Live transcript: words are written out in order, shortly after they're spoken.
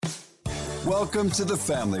Welcome to the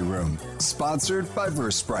Family Room, sponsored by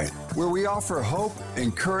Versebright, where we offer hope,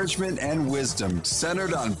 encouragement, and wisdom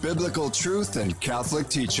centered on biblical truth and Catholic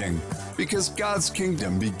teaching, because God's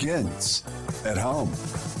kingdom begins at home.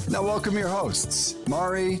 Now welcome your hosts,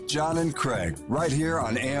 Mari, John, and Craig, right here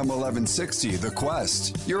on AM 1160, The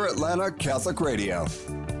Quest, your Atlanta Catholic radio.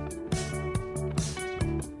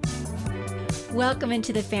 Welcome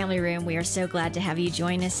into the Family Room. We are so glad to have you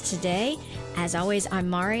join us today. As always, I'm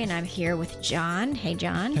Mari, and I'm here with John. Hey,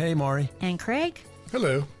 John. Hey, Mari. And Craig.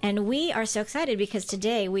 Hello. And we are so excited because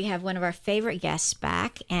today we have one of our favorite guests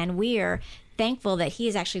back, and we are thankful that he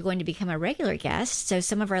is actually going to become a regular guest. So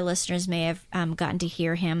some of our listeners may have gotten to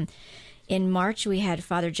hear him. In March, we had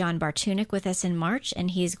Father John Bartunek with us in March,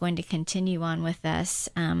 and he's going to continue on with us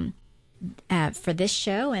for this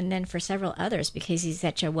show and then for several others because he's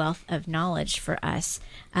such a wealth of knowledge for us.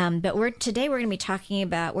 But today we're going to be talking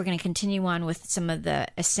about, we're going to continue on with some of the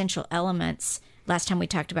essential elements. Last time we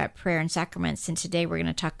talked about prayer and sacraments, and today we're going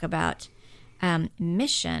to talk about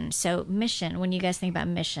mission. So mission, when you guys think about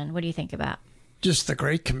mission, what do you think about? Just the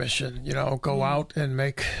Great Commission, go out and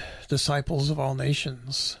make disciples of all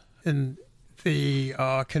nations. And the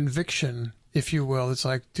conviction, if you will, it's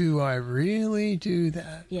like, do I really do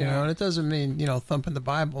that? Yeah. And it doesn't mean, thumping the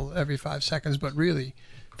Bible every 5 seconds, but really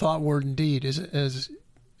thought, word, and deed is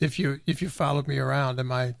if you followed me around,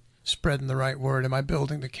 am I spreading the right word? Am I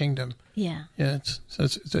building the kingdom? Yeah. Yeah,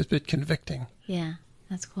 it's a bit convicting. Yeah,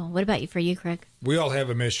 that's cool. What about for you, Craig? We all have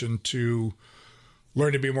a mission to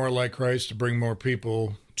learn to be more like Christ, to bring more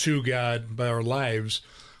people to God by our lives.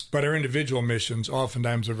 But our individual missions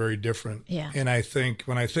oftentimes are very different. Yeah. And I think,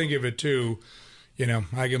 when I think of it too,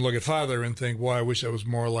 I can look at Father and think, well, I wish I was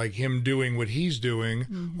more like him doing what he's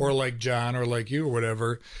doing, or like John, or like you, or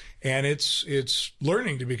whatever. And it's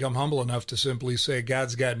learning to become humble enough to simply say,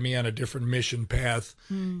 God's got me on a different mission path,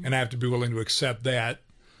 and I have to be willing to accept that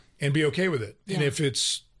and be okay with it. Yeah. And if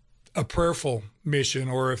it's a prayerful mission,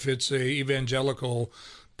 or if it's a evangelical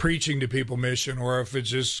preaching to people mission, or if it's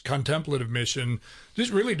just contemplative mission,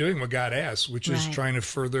 just really doing what God asks, which is trying to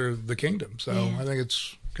further the kingdom. So I think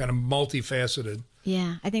it's kind of multifaceted.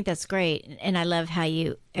 Yeah, I think that's great. And I love how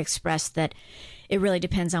you express that it really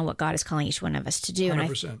depends on what God is calling each one of us to do.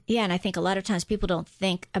 100%. And I think a lot of times people don't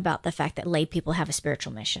think about the fact that lay people have a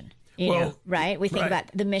spiritual mission. Right? We think about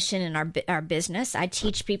the mission in our business. I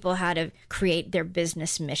teach people how to create their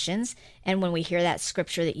business missions. And when we hear that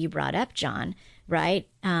scripture that you brought up, John, right,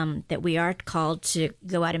 that we are called to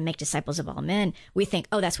go out and make disciples of all men, we think,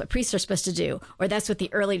 oh, that's what priests are supposed to do, or that's what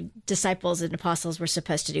the early disciples and apostles were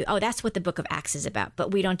supposed to do. Oh, that's what the book of Acts is about.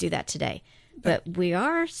 But we don't do that today. But we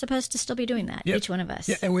are supposed to still be doing that, each one of us.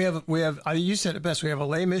 Yeah, and we have. You said it best. We have a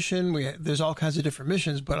lay mission. There's all kinds of different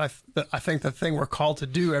missions. But I think the thing we're called to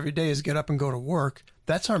do every day is get up and go to work.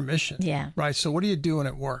 That's our mission. Yeah. Right. So what are you doing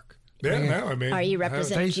at work? Yeah, are you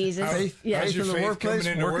representing Jesus? Faith in the workplace,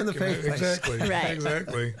 work in the faith place. Exactly. Right.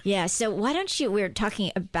 Exactly. Yeah. So why don't we're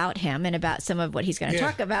talking about him and about some of what he's going to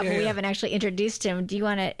talk about, but we haven't actually introduced him. Do you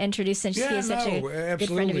want to introduce him? He's such a good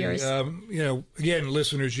friend of yours. Again,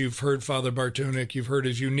 listeners, you've heard Father Bartunek. You've heard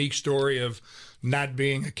his unique story of not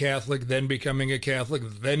being a Catholic, then becoming a Catholic,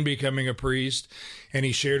 then becoming a priest. And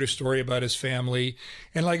he shared a story about his family.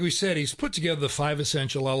 And like we said, he's put together the 5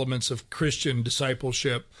 essential elements of Christian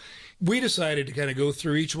discipleship. We decided to kind of go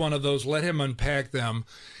through each one of those, let him unpack them.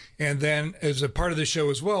 And then as a part of the show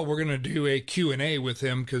as well, we're going to do a Q&A with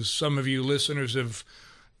him, because some of you listeners have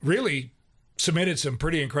really submitted some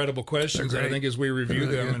pretty incredible questions. I think as we review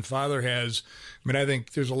them, and Father has, I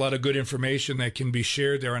think there's a lot of good information that can be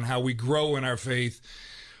shared there on how we grow in our faith,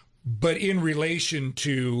 but in relation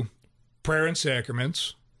to prayer and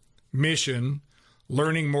sacraments, mission,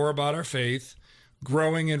 learning more about our faith,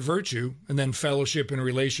 growing in virtue, and then fellowship and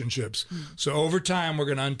relationships. So over time, we're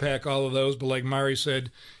going to unpack all of those. But like Mari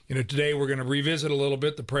said, today we're going to revisit a little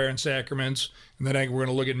bit the prayer and sacraments, and then I think we're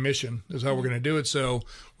going to look at mission is how we're going to do it. So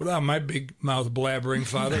without my big mouth blabbering,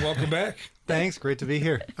 Father, welcome back. Thanks. Great to be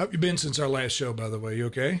here. How have you been since our last show, by the way? You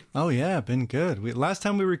okay? Oh, yeah. Been good. Last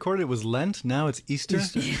time we recorded, it was Lent. Now it's Easter.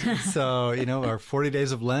 So, our 40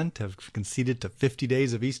 days of Lent have conceded to 50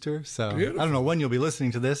 days of Easter. So beautiful. I don't know when you'll be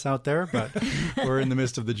listening to this out there, but we're in the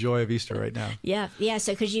midst of the joy of Easter right now. Yeah. Yeah.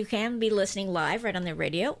 So because you can be listening live right on the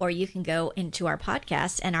radio, or you can go into our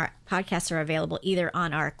podcast, and our podcasts are available either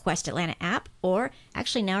on our Quest Atlanta app, or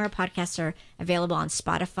actually now our podcasts are available on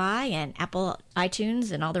Spotify and Apple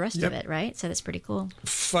iTunes and all the rest of it, right? So that's pretty cool.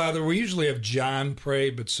 Father, we usually have John pray,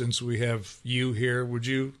 but since we have you here, would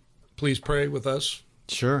you please pray with us?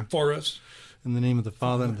 Sure. For us? In the name of the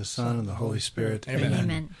Father, and the Son, and the Holy Spirit. Amen.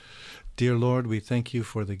 Amen. Dear Lord, we thank you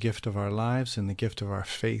for the gift of our lives and the gift of our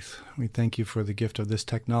faith. We thank you for the gift of this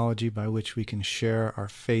technology by which we can share our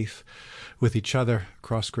faith with each other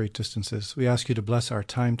across great distances. We ask you to bless our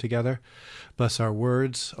time together, bless our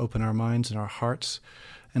words, open our minds and our hearts,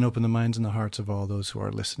 and open the minds and the hearts of all those who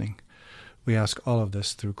are listening. We ask all of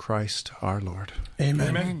this through Christ our Lord.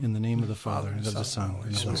 Amen. In the name of the Father, and of the Son,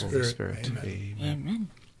 and of the Holy Spirit. Amen.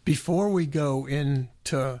 Before we go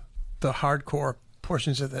into the hardcore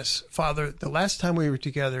portions of this, Father, the last time we were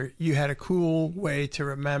together, you had a cool way to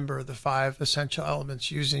remember the 5 essential elements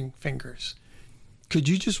using fingers. Could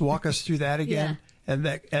you just walk us through that again? Yeah.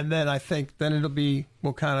 And then I think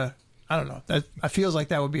we'll kind of, I don't know. That I feels like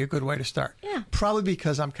that would be a good way to start. Yeah. Probably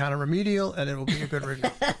because I'm kind of remedial, and it will be a good review.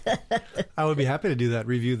 I would be happy to do that,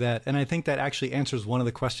 review that. And I think that actually answers one of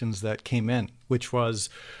the questions that came in, which was,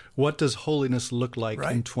 what does holiness look like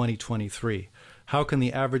in 2023? How can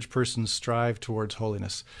the average person strive towards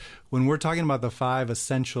holiness? When we're talking about the 5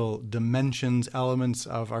 essential dimensions, elements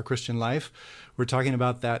of our Christian life, we're talking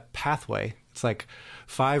about that pathway. It's like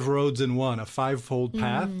 5 roads in one, a 5-fold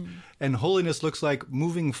path. And holiness looks like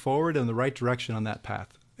moving forward in the right direction on that path.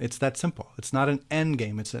 It's that simple. It's not an end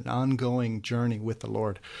game. It's an ongoing journey with the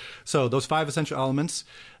Lord. So those 5 essential elements,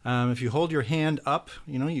 if you hold your hand up,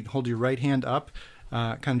 you hold your right hand up,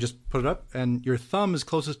 kind of just put it up, and your thumb is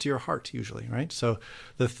closest to your heart usually, right? So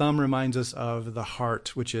the thumb reminds us of the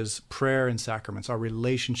heart, which is prayer and sacraments, our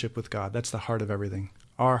relationship with God. That's the heart of everything,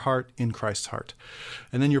 our heart in Christ's heart.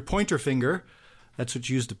 And then your pointer finger, that's what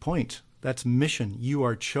you use to point. That's mission. You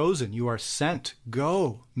are chosen. You are sent.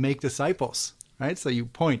 Go make disciples, right? So you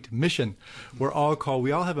point, mission. We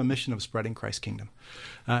all have a mission of spreading Christ's kingdom.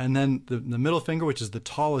 And then the middle finger, which is the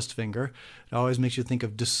tallest finger, it always makes you think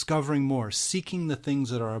of discovering more, seeking the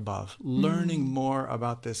things that are above, learning more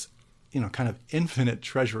about this, kind of infinite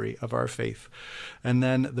treasury of our faith. And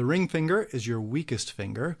then the ring finger is your weakest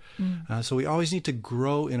finger. So we always need to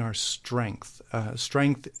grow in our strength.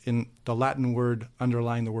 Strength in the Latin word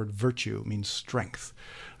underlying the word virtue means strength.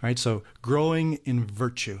 All right, so growing in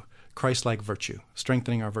virtue. Christ-like virtue,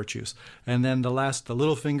 strengthening our virtues. And then the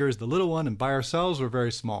little finger is the little one, and by ourselves we're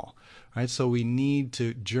very small, right? So we need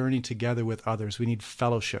to journey together with others. We need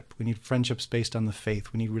fellowship. We need friendships based on the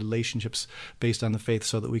faith. We need relationships based on the faith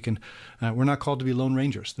so that we can, we're not called to be lone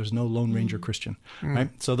rangers. There's no lone ranger Christian, right?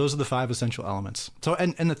 So those are the 5 essential elements. So,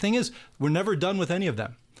 and the thing is, we're never done with any of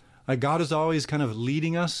them. Like God is always kind of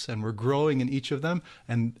leading us, and we're growing in each of them,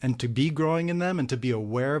 and to be growing in them and to be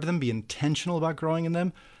aware of them, be intentional about growing in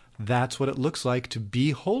them. That's what it looks like to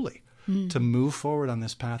be holy, to move forward on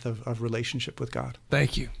this path of relationship with God.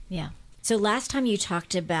 Thank you. Yeah. So last time you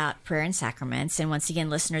talked about prayer and sacraments, and once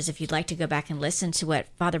again, listeners, if you'd like to go back and listen to what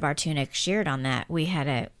Father Bartunek shared on that, we had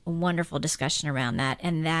a wonderful discussion around that,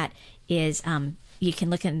 and that is, you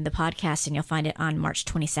can look in the podcast and you'll find it on March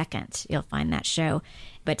 22nd. You'll find that show.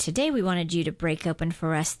 But today we wanted you to break open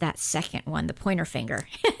for us that second one, the pointer finger.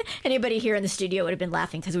 Anybody here in the studio would have been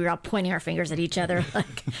laughing because we were all pointing our fingers at each other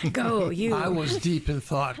like, go, you. I was deep in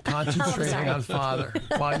thought, concentrating on Father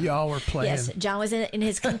while y'all were playing. Yes, John was in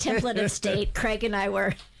his contemplative state. Craig and I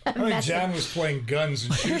were I think John was playing guns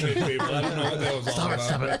and shooting at people. I don't know what that was all about.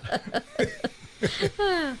 Stop it.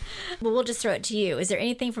 Well, we'll just throw it to you. Is there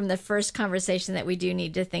anything from the first conversation that we do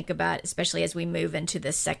need to think about, especially as we move into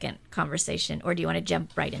the second conversation? Or do you want to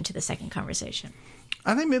jump right into the second conversation?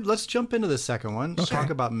 I think maybe let's jump into the second one. Let's talk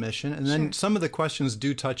about mission. And then some of the questions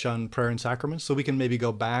do touch on prayer and sacraments, so we can maybe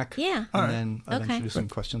go back and then eventually do some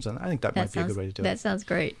questions on that. I think that might be a good way to do it. That sounds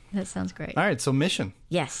great. That sounds great. All right, so mission.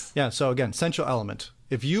 Yes. Yeah, so again, essential element.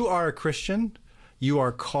 If you are a Christian, you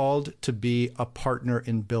are called to be a partner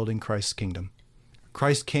in building Christ's kingdom.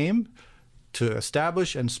 Christ came to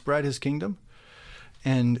establish and spread his kingdom,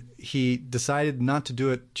 and he decided not to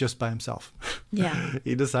do it just by himself. Yeah.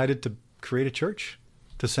 He decided to create a church,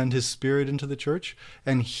 to send his Spirit into the church,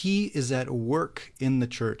 and he is at work in the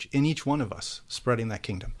church, in each one of us, spreading that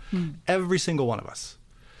kingdom. Every single one of us.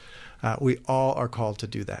 We all are called to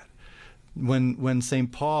do that. When St.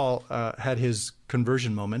 Paul had his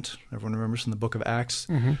conversion moment, everyone remembers in the book of Acts,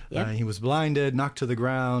 he was blinded, knocked to the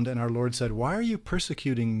ground, and our Lord said, "Why are you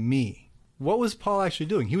persecuting me?" What was Paul actually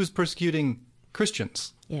doing? He was persecuting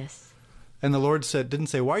Christians. Yes. And the Lord didn't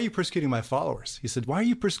say, "Why are you persecuting my followers?" He said, "Why are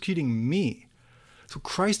you persecuting me?" So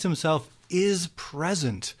Christ himself is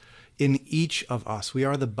present in each of us. We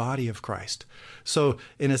are the body of Christ. So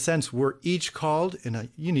in a sense, we're each called in a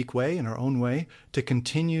unique way, in our own way, to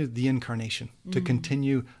continue the incarnation, to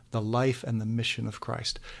continue the life and the mission of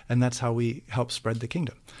Christ. And that's how we help spread the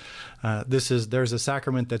kingdom. There's a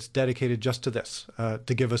sacrament that's dedicated just to this,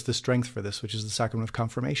 to give us the strength for this, which is the sacrament of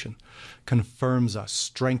confirmation. Confirms us,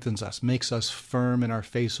 strengthens us, makes us firm in our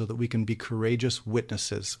faith so that we can be courageous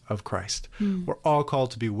witnesses of Christ. We're all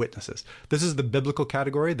called to be witnesses. This is the biblical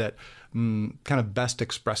category that kind of best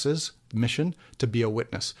expresses the mission, to be a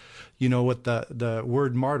witness. You know what the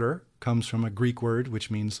word martyr comes from a Greek word which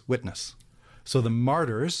means witness. So the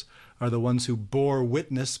martyrs are the ones who bore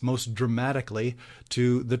witness most dramatically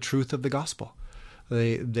to the truth of the gospel.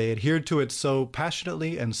 They adhered to it so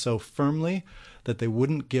passionately and so firmly that they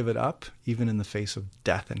wouldn't give it up, even in the face of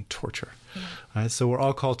death and torture. Yeah. So we're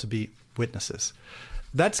all called to be witnesses.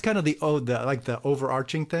 That's kind of the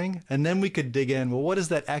overarching thing, and then we could dig in. Well, what does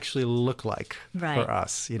that actually look like for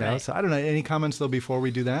us? So I don't know. Any comments though before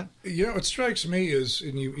we do that? What strikes me is,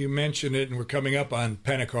 and you mentioned it, and we're coming up on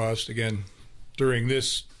Pentecost again during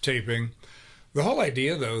this taping. The whole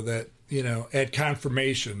idea, though, that at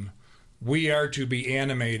confirmation we are to be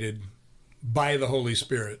animated by the Holy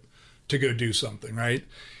Spirit to go do something, right?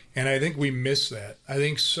 And I think we miss that. I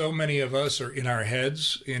think so many of us are in our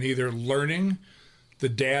heads in either learning the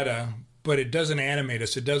data, but it doesn't animate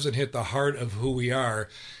us. It doesn't hit the heart of who we are.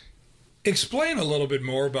 Explain a little bit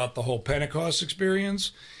more about the whole Pentecost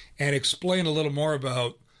experience, and explain a little more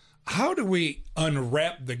about how do we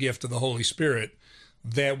unwrap the gift of the Holy Spirit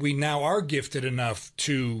that we now are gifted enough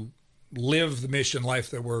to live the mission life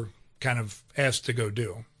that we're kind of asked to go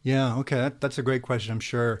do. Yeah, okay. That's a great question. I'm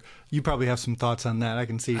sure you probably have some thoughts on that. I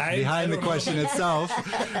can see behind the question itself.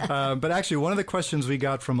 But actually, one of the questions we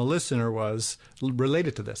got from a listener was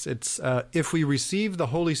related to this. It's, if we receive the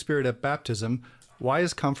Holy Spirit at baptism, why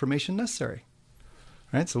is confirmation necessary?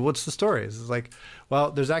 Right? So what's the story? It's like, well,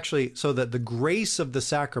 there's actually, so that the grace of the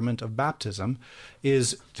sacrament of baptism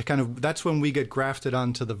is to that's when we get grafted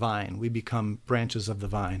onto the vine. We become branches of the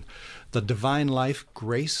vine. The divine life,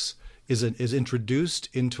 grace, is introduced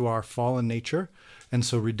into our fallen nature, and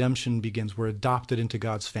so redemption begins. We're adopted into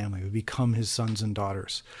God's family. We become his sons and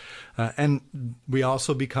daughters. And we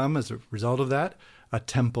also become, as a result of that, a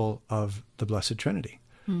temple of the Blessed Trinity,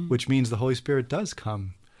 which means the Holy Spirit does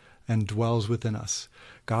come and dwells within us.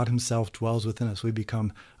 God himself dwells within us. We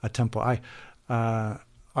become a temple. All right,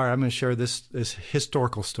 I'm going to share this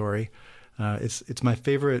historical story. It's my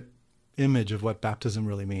favorite image of what baptism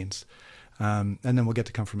really means. And then we'll get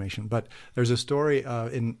to confirmation. But there's a story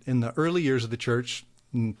in the early years of the church,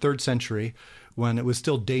 in 3rd century, when it was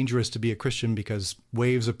still dangerous to be a Christian because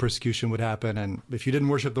waves of persecution would happen. And if you didn't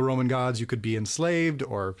worship the Roman gods, you could be enslaved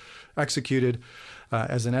or executed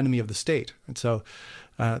as an enemy of the state. And so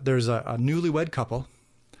there's a newlywed couple.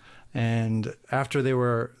 And after they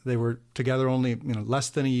were together only less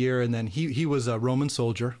than a year, and then he was a Roman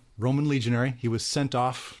soldier, Roman legionary. He was sent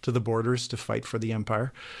off to the borders to fight for the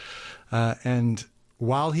empire. And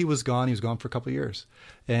while he was gone for a couple of years.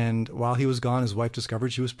 And while he was gone, his wife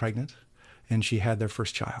discovered she was pregnant, and she had their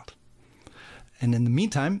first child. And in the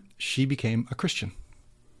meantime, she became a Christian.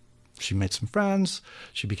 She made some friends,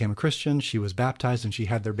 she became a Christian, she was baptized, and she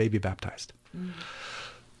had their baby baptized.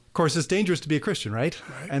 Of course, it's dangerous to be a Christian, right?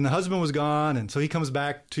 And the husband was gone, and so he comes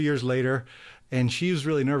back 2 years later, and she was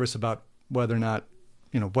really nervous about whether or not,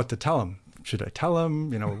 what to tell him. Should I tell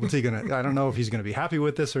him? What's he going to, I don't know if he's going to be happy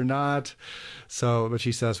with this or not. So, but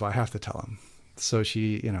she says, well, I have to tell him. So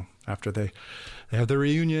she, after they have their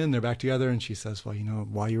reunion, they're back together, and she says, well,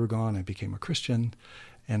 while you were gone, I became a Christian,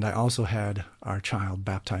 and I also had our child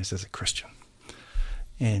baptized as a Christian.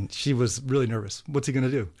 And she was really nervous. What's he going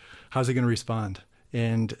to do? How's he going to respond?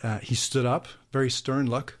 And he stood up, very stern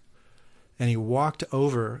look, and he walked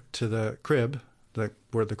over to the crib,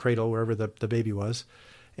 where the cradle, wherever the baby was,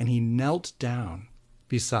 and he knelt down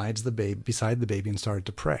beside the baby and started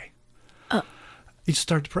to pray. He just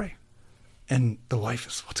started to pray. And the wife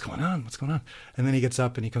is, what's going on? What's going on? And then he gets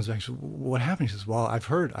up and he comes back and says, what happened? He says, well, I've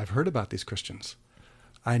heard about these Christians.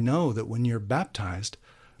 I know that when you're baptized,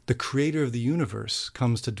 the creator of the universe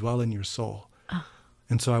comes to dwell in your soul.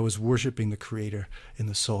 And so I was worshiping the creator in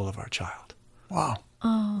the soul of our child. Wow.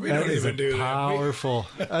 Oh. We don't even do powerful.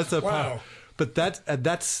 That's a wow. But that's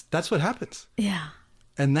what happens. Yeah.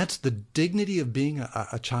 And that's the dignity of being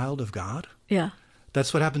a child of God. Yeah.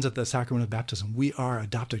 That's what happens at the sacrament of baptism. We are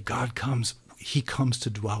adopted. God comes. He comes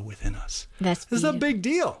to dwell within us. This is a big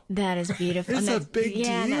deal. That is beautiful. It's a big deal.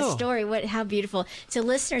 Yeah, and that story, how beautiful. So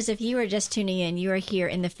listeners, if you are just tuning in, you are here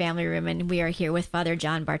in the family room, and we are here with Father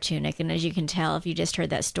John Bartunek. And as you can tell, if you just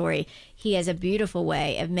heard that story, he has a beautiful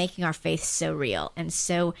way of making our faith so real and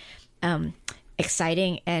so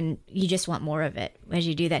exciting, and you just want more of it as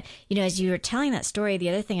you do that. As you were telling that story, the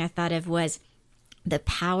other thing I thought of was the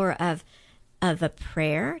power of a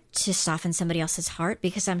prayer to soften somebody else's heart,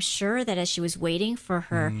 because I'm sure that as she was waiting for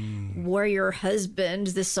her warrior husband,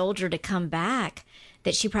 the soldier, to come back,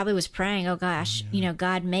 that she probably was praying, oh gosh,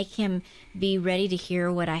 God, make him be ready to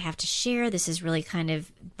hear what I have to share. This is really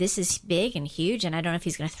this is big and huge, and I don't know if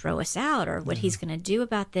he's going to throw us out or what he's going to do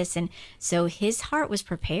about this. And so his heart was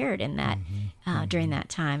prepared in that during that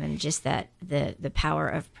time, and just that the power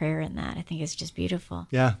of prayer in that, I think, is just beautiful.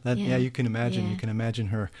 Yeah, you can imagine. Yeah. You can imagine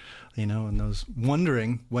her, and those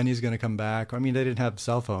wondering when he's going to come back. I mean, they didn't have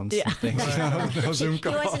cell phones and things. No Zoom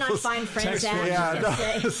calls. He wasn't on Find Friends app.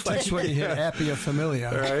 That's when you hit happy or familiar.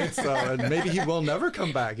 Right, so and maybe he will never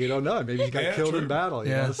come back. You don't know. Maybe he got killed in battle.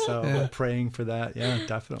 So praying for that. Yeah,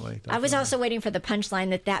 definitely. I was also waiting for the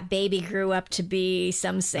punchline that baby grew up to be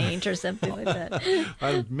some saint or something like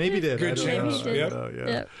that. Maybe did. Good chance.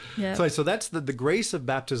 Yep. So that's the grace of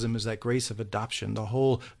baptism, is that grace of adoption. The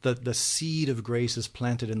whole the seed of grace is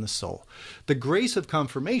planted in the soul. The grace of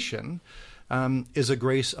confirmation is a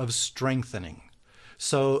grace of strengthening.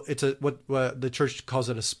 So it's what the church calls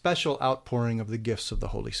it, a special outpouring of the gifts of the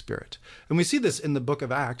Holy Spirit. And we see this in the book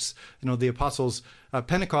of Acts. The apostles,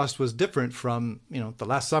 Pentecost was different from, the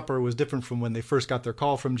Last Supper was different from when they first got their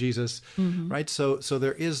call from Jesus, right? So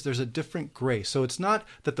there's a different grace. So it's not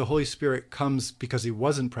that the Holy Spirit comes because he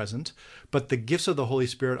wasn't present, but the gifts of the Holy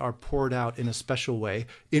Spirit are poured out in a special way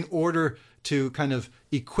in order to kind of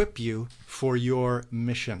equip you for your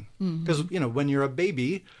mission. Because, when you're a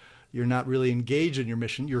baby, you're not really engaged in your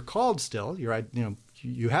mission. You're called still.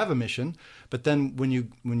 You have a mission. But then when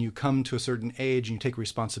you come to a certain age and you take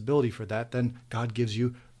responsibility for that, then God gives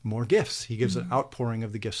you more gifts. He gives an outpouring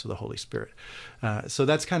of the gifts of the Holy Spirit. So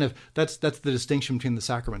that's the distinction between the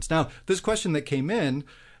sacraments. Now, this question that came in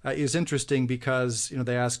is interesting because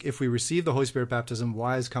they ask, if we receive the Holy Spirit baptism,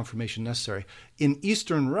 why is confirmation necessary? In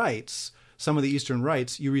Eastern rites, some of the Eastern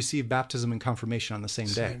rites, you receive baptism and confirmation on the same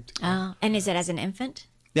day. Oh, and is it as an infant?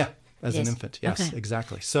 Yeah, as an infant. Yes, okay.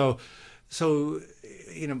 Exactly. So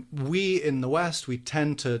we in the West, we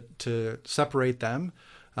tend to separate them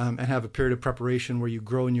and have a period of preparation where you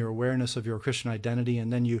grow in your awareness of your Christian identity,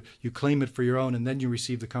 and then you claim it for your own, and then you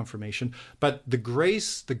receive the confirmation. But the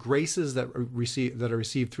graces that are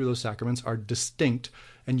received through those sacraments are distinct,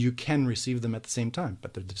 and you can receive them at the same time,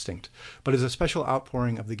 but they're distinct. But it's a special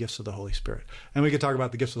outpouring of the gifts of the Holy Spirit. And we could talk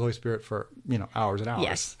about the gifts of the Holy Spirit for, hours and hours.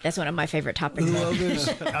 Yes, that's one of my favorite topics. Well,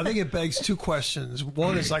 I think it begs two questions.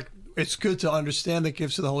 One is it's good to understand the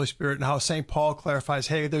gifts of the Holy Spirit and how St. Paul clarifies,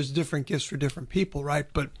 hey, there's different gifts for different people, right?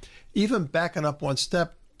 But even backing up one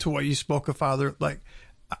step to what you spoke of, Father,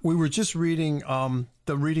 we were just reading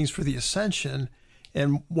the readings for the Ascension,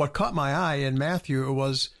 and what caught my eye in Matthew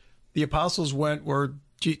was the apostles went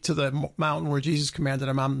to the mountain where Jesus commanded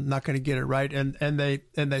them. I'm not going to get it right. And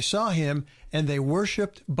they saw him and they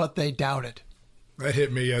worshiped, but they doubted. That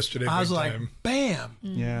hit me yesterday. I was like, bam.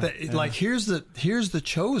 Yeah. Like, here's the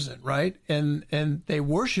chosen, right? And they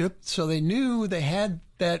worshiped, so they knew they had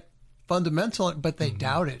that fundamental, but they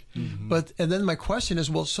doubted. And then my question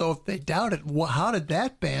is, well, so if they doubted, how did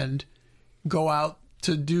that band go out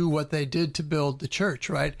to do what they did to build the church,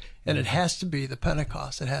 right? And it has to be the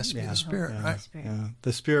Pentecost. It has to be the Spirit, right? Yeah.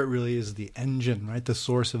 The Spirit really is the engine, right? The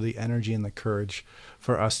source of the energy and the courage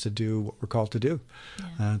for us to do what we're called to do,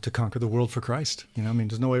 to conquer the world for Christ.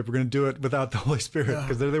 There's no way we're going to do it without the Holy Spirit,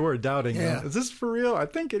 because there they were doubting. Is this for real? I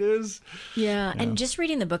think it is. Yeah. And just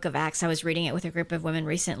reading the book of Acts, I was reading it with a group of women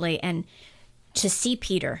recently, and to see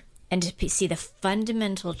Peter and to see the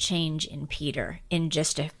fundamental change in Peter in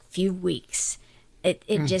just a few weeks,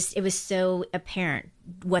 it was so apparent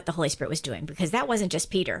what the Holy Spirit was doing, because that wasn't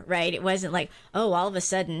just Peter, right? It wasn't like, oh, all of a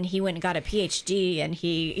sudden he went and got a PhD and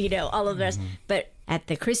he, all of the rest. But at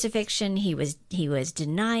the crucifixion, he was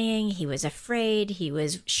denying, he was afraid, he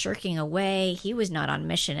was shirking away. He was not on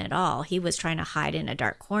mission at all. He was trying to hide in a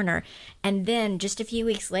dark corner. And then just a few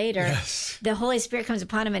weeks later, the Holy Spirit comes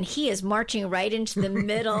upon him and he is marching right into the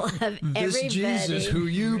middle of everybody. This Jesus who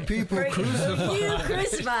you people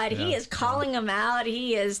crucified. He is calling them out.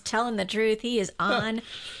 He is telling the truth. He is on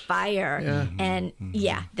fire. Yeah. And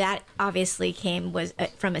that obviously came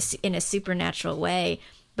in a supernatural way.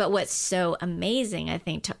 But what's so amazing, I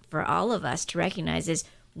think, for all of us to recognize is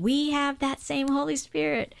we have that same Holy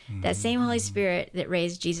Spirit, that same Holy Spirit that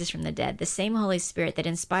raised Jesus from the dead, the same Holy Spirit that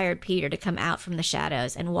inspired Peter to come out from the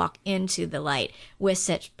shadows and walk into the light with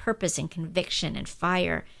such purpose and conviction and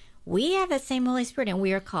fire. We have that same Holy Spirit, and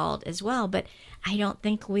we are called as well. But I don't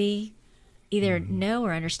think we either know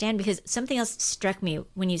or understand, because something else struck me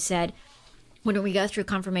when you said, when we go through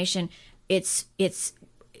confirmation,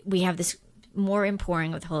 we have this more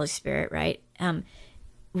impouring of the Holy Spirit, right?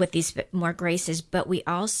 with these more graces, but we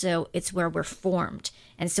also, it's where we're formed.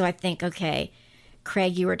 And so I think, okay,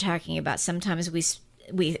 Craig, you were talking about sometimes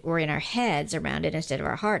we're in our heads around it instead of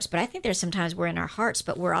our hearts, but I think there's sometimes we're in our hearts,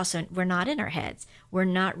 but we're not in our heads. We're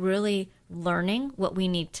not really learning what we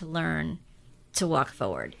need to learn to walk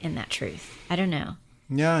forward in that truth. I don't know.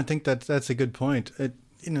 Yeah, I think that's a good point.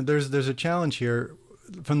 There's a challenge here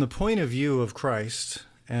from the point of view of Christ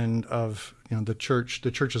and of the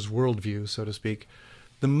church's worldview, so to speak.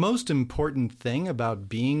 The most important thing about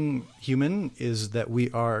being human is that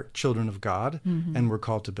we are children of God, and we're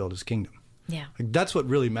called to build His kingdom. Yeah, That's what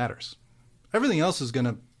really matters. Everything else is going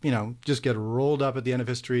to, just get rolled up at the end of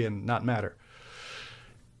history and not matter.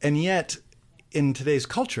 And yet, in today's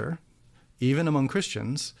culture, even among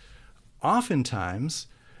Christians, oftentimes,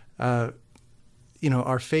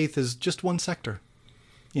 our faith is just one sector.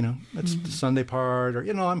 That's the Sunday part, or,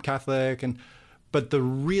 I'm Catholic, but the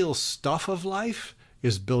real stuff of life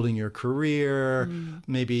is building your career,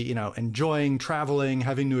 maybe, enjoying traveling,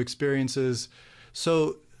 having new experiences.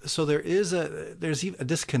 So there's a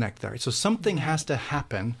disconnect there. So something has to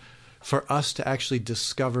happen for us to actually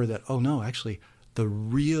discover that, oh no, actually the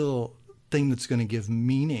real thing that's going to give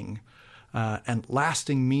meaning and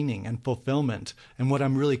lasting meaning and fulfillment and what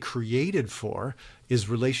I'm really created for is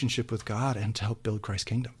relationship with God and to help build Christ's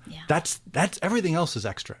kingdom. Yeah. That's everything else is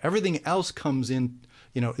extra. Everything else comes in,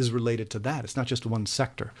 is related to that. It's not just one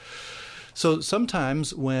sector. So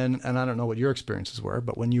sometimes and I don't know what your experiences were,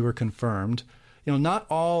 but when you were confirmed, not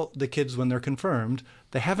all the kids when they're confirmed,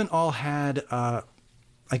 they haven't all had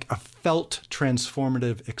like a felt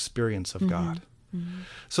transformative experience of God.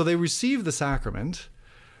 So they receive the sacrament,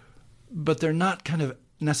 but they're not kind of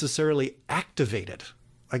necessarily activated.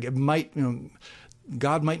 Like it might,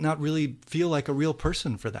 God might not really feel like a real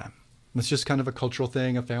person for them. It's just kind of a cultural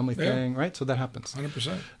thing, a family thing, right? So that happens.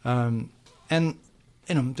 100%. And,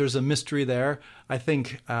 there's a mystery there. I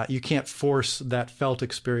think you can't force that felt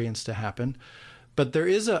experience to happen. But there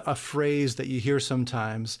is a phrase that you hear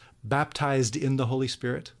sometimes, baptized in the Holy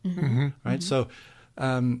Spirit, right? So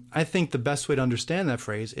I think the best way to understand that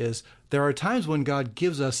phrase is there are times when God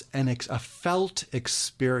gives us a felt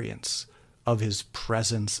experience of His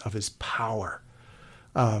presence, of His power,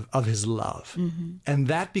 of His love. And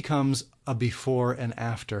that becomes a before and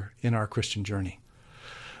after in our Christian journey.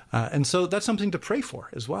 And so that's something to pray for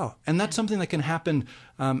as well. And that's something that can happen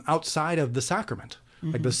outside of the sacrament.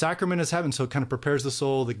 Like the sacrament is heaven, so it kind of prepares the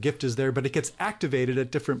soul, the gift is there, but it gets activated at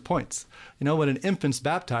different points. When an infant's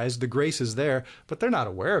baptized, the grace is there, but they're not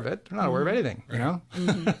aware of it. They're not aware of anything,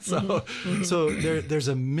 So there's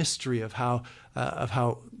a mystery of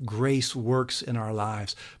how grace works in our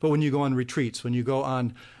lives. But when you go on retreats, when you go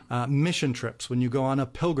on mission trips, when you go on a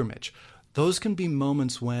pilgrimage, those can be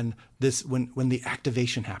moments when the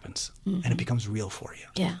activation happens and it becomes real for you.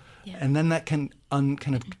 Yeah. Yeah. And then that can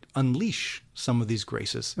kind of unleash some of these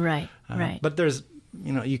graces. Right. But there's,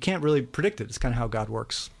 you can't really predict it. It's kind of how God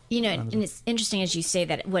works. And it's interesting as you say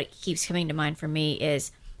that. What keeps coming to mind for me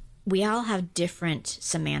is we all have different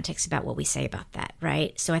semantics about what we say about that,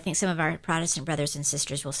 right? So I think some of our Protestant brothers and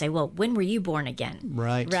sisters will say, well, when were you born again?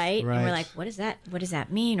 Right. And we're like, what is that? What does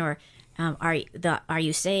that mean? Or are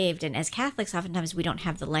you saved? And as Catholics, oftentimes we don't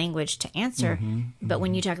have the language to answer. But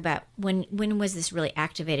when you talk about when was this really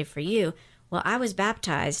activated for you? Well, I was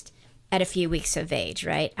baptized at a few weeks of age,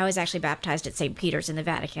 right? I was actually baptized at St. Peter's in the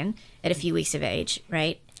Vatican at a few weeks of age,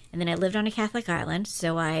 right? And then I lived on a Catholic island,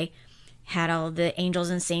 so I had all the angels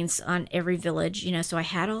and saints on every village, so I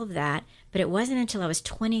had all of that. But it wasn't until I was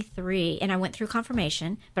 23, and I went through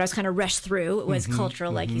confirmation, but I was kind of rushed through. It was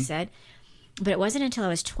cultural, like you said. But it wasn't until I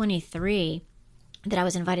was 23 that I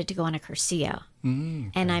was invited to go on a Cursillo.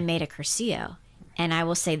 And I made a Cursillo. And I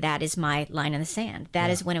will say that is my line in the sand.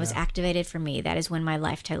 That is when it was activated for me. That is when my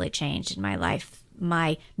life totally changed. And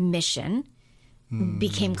my mission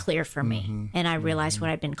became clear for me. And I realized what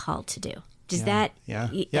I'd been called to do. Does that? Yeah,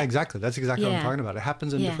 exactly. That's exactly what I'm talking about. It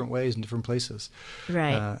happens in different ways in different places.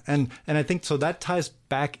 Right. And I think so that ties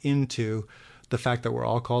back into the fact that we're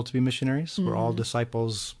all called to be missionaries. We're all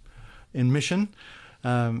disciples in mission.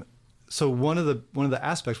 So one of the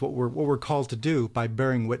aspects, what we're called to do by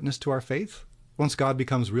bearing witness to our faith, once God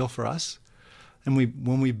becomes real for us, and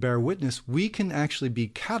when we bear witness, we can actually be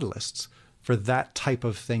catalysts for that type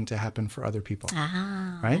of thing to happen for other people.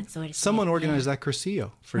 Right? Someone organized that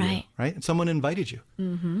Cursillo for you, right? And someone invited you.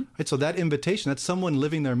 Right? So that invitation, that's someone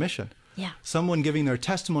living their mission. Yeah. Someone giving their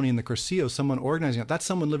testimony in the Cursillo, someone organizing it, that's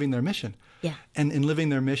someone living their mission. Yeah. And in living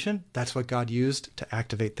their mission, that's what God used to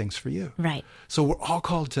activate things for you. Right. So we're all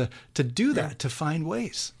called to do that, to find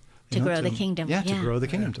ways. To grow the kingdom. Yeah, to grow the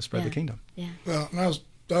kingdom, to spread the kingdom. Yeah. Well, and I was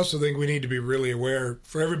also think we need to be really aware,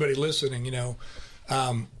 for everybody listening,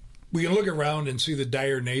 we can look around and see the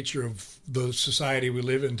dire nature of the society we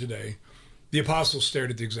live in today. The apostles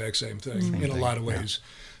stared at the exact same thing in a lot of ways.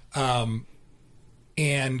 Yeah.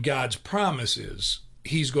 And God's promise is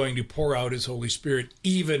he's going to pour out his Holy Spirit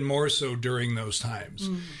even more so during those times.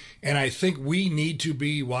 And I think we need to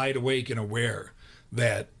be wide awake and aware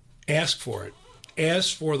that ask for it.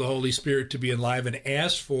 Ask for the Holy Spirit to be alive, and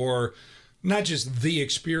ask for not just the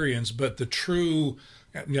experience, but the true,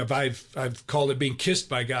 I've called it being kissed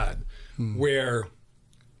by God, where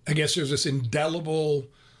I guess there's this indelible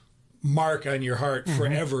mark on your heart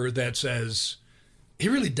forever that says, he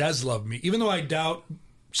really does love me. Even though I doubt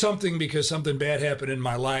something because something bad happened in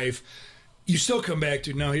my life, you still come back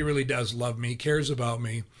to, no, he really does love me, cares about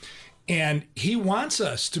me. And he wants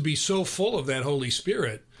us to be so full of that Holy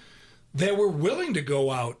Spirit that we're willing to go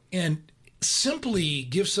out and simply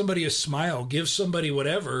give somebody a smile, give somebody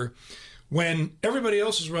whatever, when everybody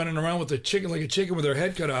else is running around with like a chicken with their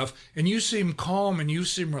head cut off, and you seem calm and you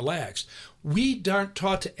seem relaxed. We aren't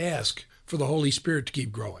taught to ask for the Holy Spirit to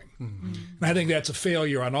keep growing. And I think that's a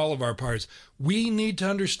failure on all of our parts. We need to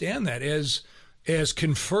understand that as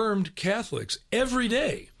confirmed Catholics every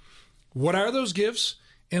day. What are those gifts?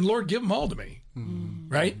 And Lord, give them all to me,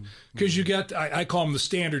 right? Because you got, I call them the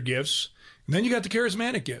standard gifts, and then you got the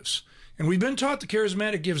charismatic gifts. And we've been taught the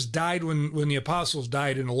charismatic gifts died when the apostles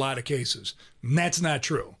died in a lot of cases. And that's not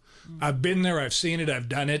true. I've been there, I've seen it, I've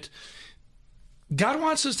done it. God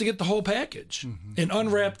wants us to get the whole package and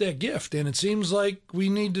unwrap that gift. And it seems like we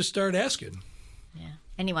need to start asking. Yeah.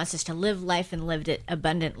 And he wants us to live life and lived it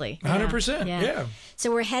abundantly. 100%. Yeah.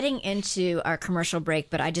 So we're heading into our commercial break,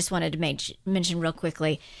 but I just wanted to mention real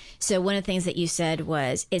quickly. So one of the things that you said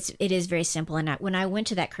was it is very simple. And when I went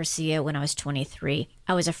to that Cursillo when I was 23,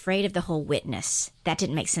 I was afraid of the whole witness. That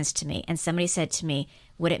didn't make sense to me. And somebody said to me,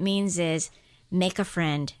 what it means is make a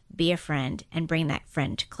friend, be a friend, and bring that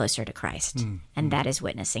friend closer to Christ. And that is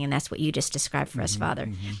witnessing. And that's what you just described for us, Father.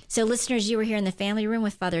 So listeners, you were here in the family room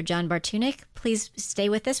with Father John Bartunek. Please stay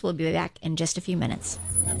with us. We'll be back in just a few minutes.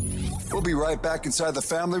 We'll be right back inside the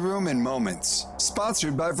family room in moments.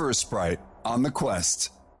 Sponsored by Versprite on The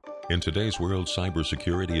Quest. In today's world,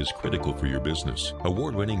 cybersecurity is critical for your business.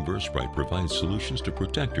 Award-winning Versprite provides solutions to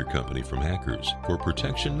protect your company from hackers. For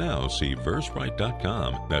protection now, see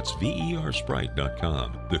Versprite.com. That's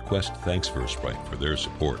VERsprite.com. The Quest thanks Versprite for their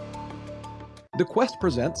support. The Quest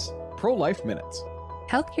presents Pro-Life Minutes.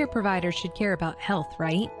 Healthcare providers should care about health,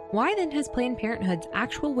 right? Why then has Planned Parenthood's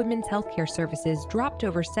actual women's healthcare services dropped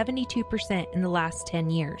over 72% in the last 10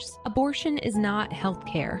 years? Abortion is not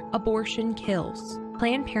healthcare. Abortion kills.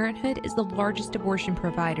 Planned Parenthood is the largest abortion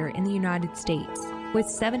provider in the United States, with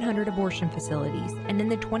 700 abortion facilities, and in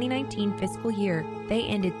the 2019 fiscal year, they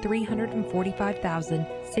ended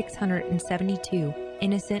 345,672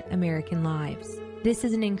 innocent American lives. This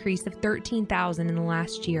is an increase of 13,000 in the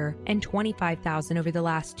last year and 25,000 over the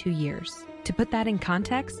last 2 years. To put that in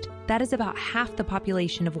context, that is about half the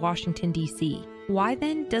population of Washington, D.C. Why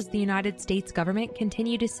then does the United States government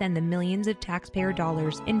continue to send the millions of taxpayer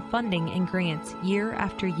dollars in funding and grants year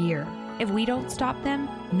after year? If we don't stop them,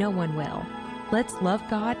 no one will. Let's love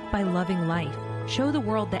God by loving life. Show the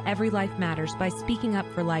world that every life matters by speaking up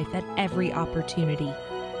for life at every opportunity.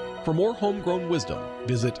 For more homegrown wisdom,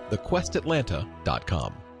 visit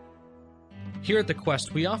thequestatlanta.com. Here at The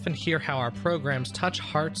Quest, we often hear how our programs touch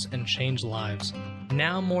hearts and change lives.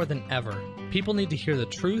 Now more than ever, people need to hear the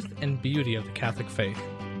truth and beauty of the Catholic faith.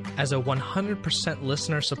 As a 100%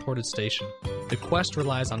 listener-supported station, The Quest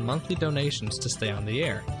relies on monthly donations to stay on the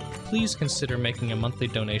air. Please consider making a monthly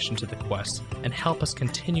donation to The Quest and help us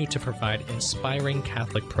continue to provide inspiring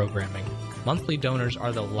Catholic programming. Monthly donors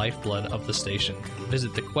are the lifeblood of the station.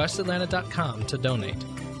 Visit thequestatlanta.com to donate.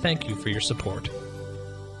 Thank you for your support.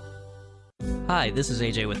 Hi, this is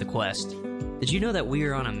AJ with The Quest. Did you know that we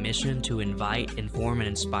are on a mission to invite, inform, and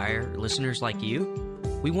inspire listeners like you?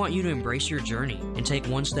 We want you to embrace your journey and take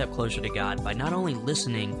one step closer to God by not only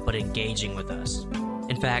listening, but engaging with us.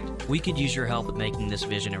 In fact, we could use your help with making this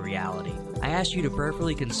vision a reality. I ask you to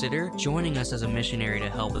prayerfully consider joining us as a missionary to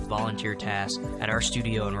help with volunteer tasks at our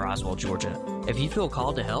studio in Roswell, Georgia. If you feel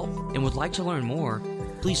called to help and would like to learn more,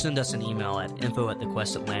 please send us an email at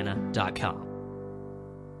info@thequestatlanta.com.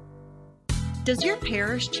 Does your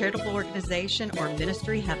parish, charitable organization, or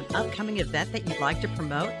ministry have an upcoming event that you'd like to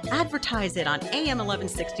promote? Advertise it on AM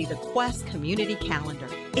 1160, The Quest Community Calendar.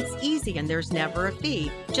 It's easy and there's never a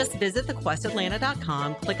fee. Just visit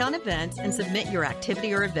thequestatlanta.com, click on events, and submit your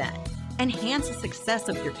activity or event. Enhance the success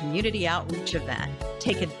of your community outreach event.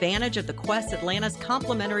 Take advantage of the Quest Atlanta's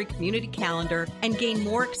complimentary community calendar and gain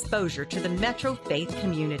more exposure to the Metro faith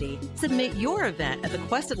community. Submit your event at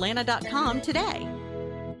thequestatlanta.com today.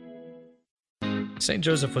 St.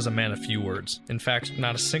 Joseph was a man of few words. In fact,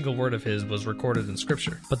 not a single word of his was recorded in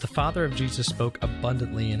Scripture. But the father of Jesus spoke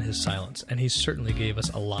abundantly in his silence, and he certainly gave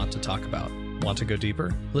us a lot to talk about. Want to go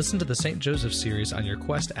deeper? Listen to the St. Joseph series on your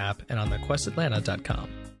Quest app and on thequestatlanta.com.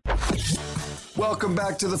 Welcome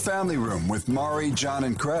back to the Family Room with Mari, John,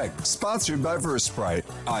 and Craig, sponsored by VerseBrite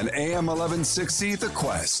on AM 1160 The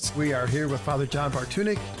Quest. We are here with Father John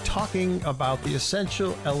Bartunek talking about the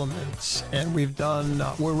essential elements, and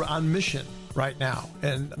we're on mission right now.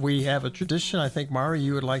 And we have a tradition. I think, Mari,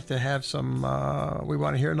 you would like to have some, we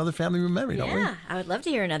want to hear another family room memory, don't we? Yeah, I would love to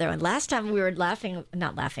hear another one. Last time we were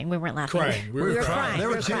not laughing. We weren't laughing. Crying. We were crying. There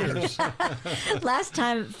were tears. Last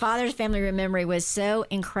time, Father's family room memory was so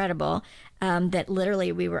incredible that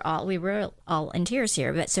literally we were all in tears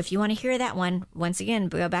here. But so if you want to hear that one, once again,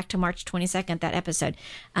 go back to March 22nd, that episode.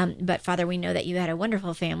 But Father, we know that you had a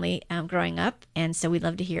wonderful family growing up, and so we'd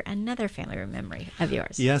love to hear another family room memory of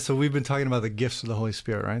yours. Yeah, so we've been talking about the gifts of the Holy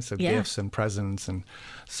Spirit, right? So gifts and presents. And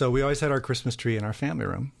so we always had our Christmas tree in our family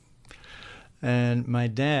room. And my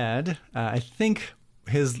dad, I think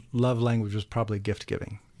his love language was probably gift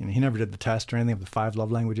giving. You know, he never did the test or anything of the 5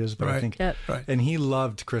 love languages, but I think, and he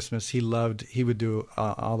loved Christmas. He would do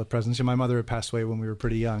all the presents. And my mother had passed away when we were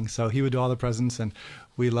pretty young, so he would do all the presents, and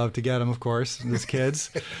we loved to get them, of course, as kids.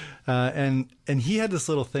 And he had this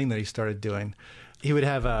little thing that he started doing. He would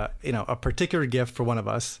have a particular gift for one of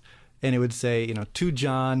us, and it would say, to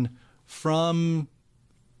John from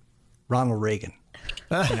Ronald Reagan.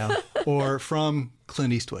 Or from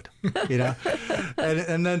Clint Eastwood,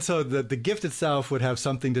 and then so the gift itself would have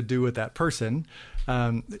something to do with that person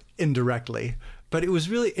indirectly. But it was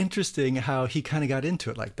really interesting how he kind of got into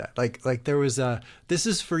it like that. Like there was this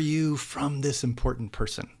is for you from this important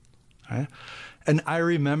person, right? And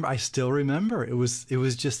I still remember it was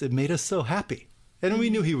just, it made us so happy, and we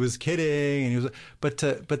knew he was kidding, and but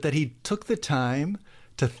that he took the time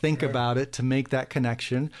to think about it, to make that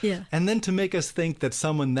connection, and then to make us think that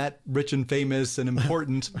someone that rich and famous and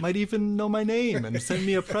important might even know my name and send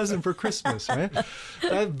me a present for Christmas, right?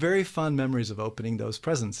 I have very fond memories of opening those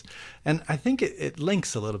presents. And I think it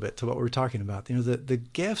links a little bit to what we're talking about, the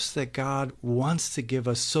gifts that God wants to give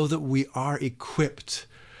us so that we are equipped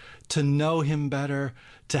to know him better,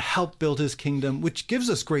 to help build his kingdom, which gives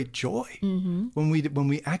us great joy when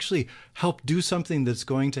we actually help do something that's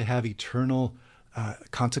going to have eternal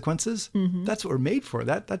consequences. That's what we're made for.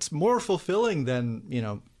 That's more fulfilling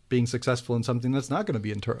than being successful in something that's not going to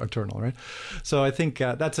be eternal, right? So I think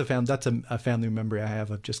that's a family memory I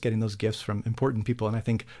have of just getting those gifts from important people, and I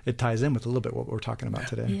think it ties in with a little bit what we're talking about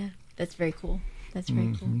today. Yeah, that's very cool. That's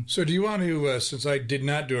very cool. So do you want to, since I did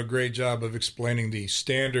not do a great job of explaining the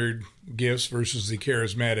standard gifts versus the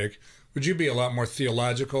charismatic, would you be a lot more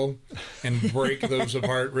theological and break those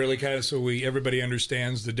apart really kind of so everybody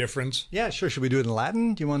understands the difference? Yeah, sure. Should we do it in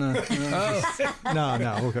Latin? Do you want to?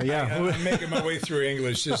 No. Okay. Yeah. I'm making my way through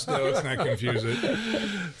English just so let's not confuse it.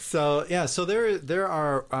 So there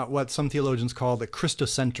are what some theologians call the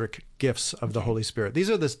Christocentric gifts of the Holy Spirit. These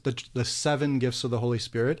are the 7 gifts of the Holy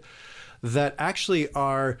Spirit that actually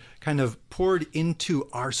are kind of poured into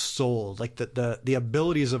our soul, like the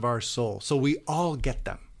abilities of our soul. So we all get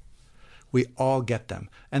them. We all get them.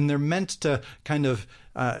 And they're meant to kind of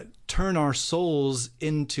turn our souls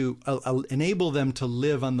into, enable them to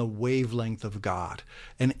live on the wavelength of God,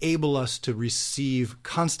 enable us to receive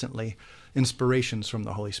constantly inspirations from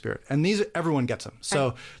the Holy Spirit. And everyone gets them.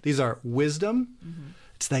 So these are wisdom.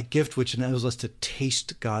 It's that gift which enables us to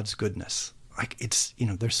taste God's goodness. Like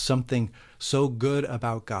there's something so good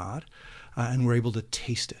about God, and we're able to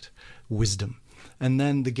taste it. Wisdom. And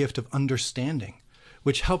then the gift of understanding,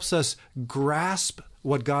 which helps us grasp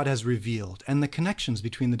what God has revealed and the connections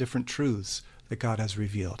between the different truths that God has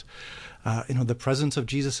revealed. The presence of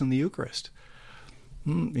Jesus in the Eucharist.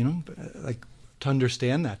 Like to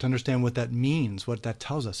understand that, to understand what that means, what that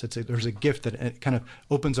tells us. There's a gift that it kind of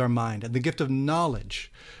opens our mind. And the gift of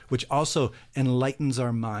knowledge, which also enlightens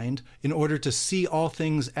our mind in order to see all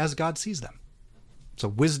things as God sees them. So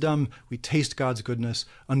wisdom, we taste God's goodness.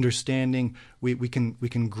 Understanding, we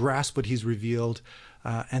can grasp what he's revealed.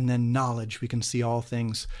 And then knowledge, we can see all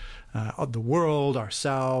things, the world,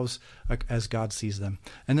 ourselves, as God sees them.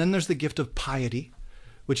 And then there's the gift of piety,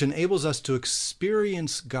 which enables us to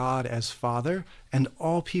experience God as Father and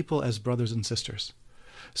all people as brothers and sisters.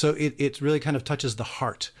 So it really kind of touches the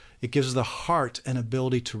heart. It gives the heart an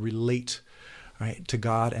ability to relate right, to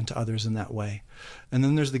God and to others in that way. And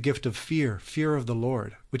then there's the gift of fear of the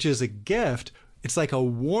Lord, which is a gift. It's like a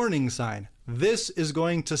warning sign. This is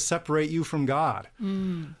going to separate you from God.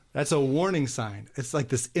 That's a warning sign. It's like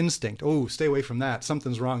this instinct. Oh, stay away from that.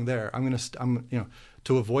 Something's wrong there. I'm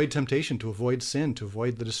to avoid temptation, to avoid sin, to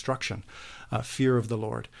avoid the destruction. Fear of the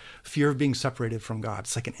Lord, fear of being separated from God.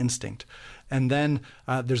 It's like an instinct. And then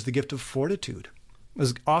there's the gift of fortitude.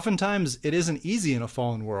 Because oftentimes it isn't easy in a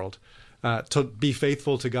fallen world to be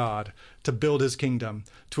faithful to God, to build his kingdom,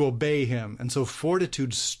 to obey him. And so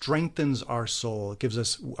fortitude strengthens our soul. It gives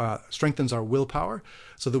us, strengthens our willpower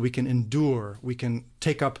so that we can endure, we can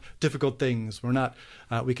take up difficult things.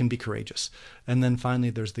 We can be courageous. And then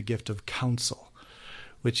finally, there's the gift of counsel,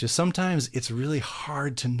 which is sometimes it's really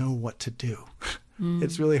hard to know what to do.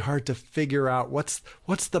 It's really hard to figure out what's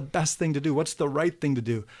the best thing to do, what's the right thing to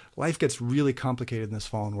do. Life gets really complicated in this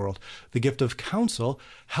fallen world. The gift of counsel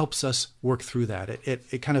helps us work through that.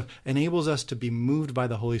 It kind of enables us to be moved by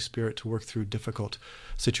the Holy Spirit to work through difficult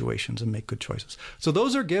situations and make good choices. So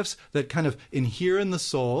those are gifts that kind of inhere in the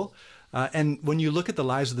soul. And when you look at the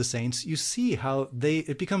lives of the saints, you see how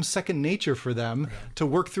it becomes second nature for them to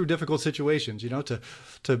work through difficult situations,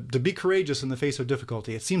 to be courageous in the face of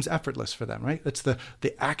difficulty. It seems effortless for them, right? It's the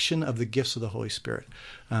action of the gifts of the Holy Spirit.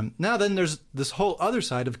 Now then, there's this whole other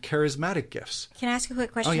side of charismatic gifts. Can I ask a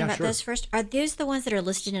quick question about those first? Are these the ones that are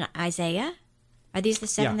listed in Isaiah? Are these the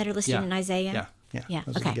seven that are listed in Isaiah? Yeah.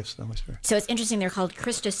 Those are the gifts of the Holy Spirit. So it's interesting. They're called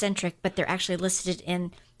Christocentric, but they're actually listed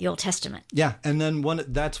in the Old Testament. Yeah, and then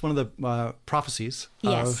that's one of the prophecies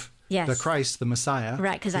of the Christ, the Messiah.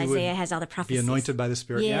 Right, because Isaiah has all the prophecies. Be anointed by the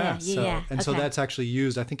Spirit. So that's actually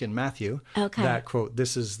used, I think, in Matthew. Okay. That quote,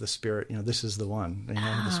 "This is the Spirit. This is the one.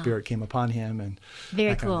 The Spirit came upon him." And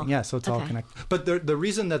very cool. So it's all connected. But the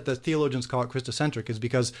reason that the theologians call it Christocentric is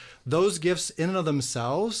because those gifts, in and of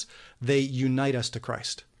themselves, they unite us to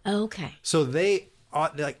Christ. Okay. So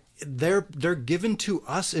they're given to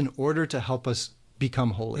us in order to help us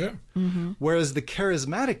become holy. Yeah. Mm-hmm. Whereas the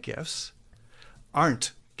charismatic gifts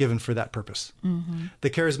aren't given for that purpose. Mm-hmm. The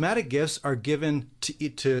charismatic gifts are given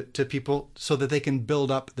to people so that they can build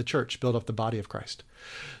up the church, build up the body of Christ.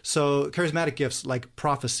 So charismatic gifts like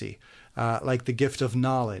prophecy, like the gift of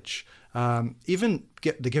knowledge, even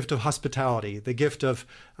the gift of hospitality, the gift of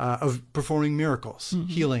performing miracles,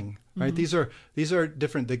 healing. Right? Mm-hmm. These are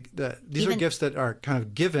different. These are gifts that are kind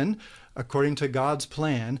of given according to God's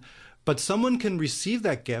plan, but someone can receive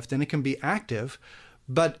that gift and it can be active,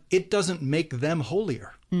 but it doesn't make them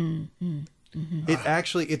holier. Mm-hmm. Mm-hmm.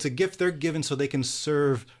 It's a gift they're given so they can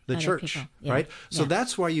serve the church, right? So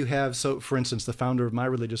that's why you have, for instance, the founder of my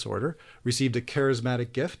religious order received a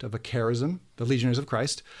charismatic gift of a charism, the Legionaries of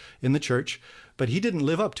Christ, in the church, but he didn't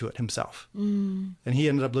live up to it himself. And he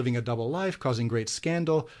ended up living a double life, causing great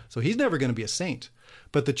scandal. So he's never going to be a saint.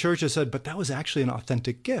 But the church has said, but that was actually an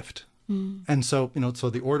authentic gift. And so, so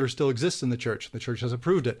the order still exists in the church. The church has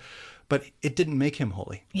approved it, but it didn't make him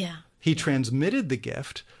holy. Yeah. He transmitted the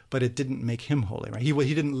gift, but it didn't make him holy, right? He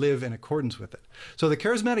didn't live in accordance with it. So the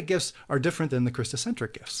charismatic gifts are different than the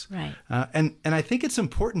Christocentric gifts. Right. And I think it's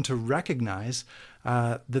important to recognize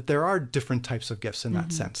that there are different types of gifts in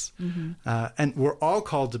that sense. Mm-hmm. And we're all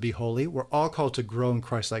called to be holy. We're all called to grow in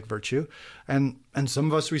Christ-like virtue. And some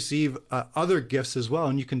of us receive other gifts as well,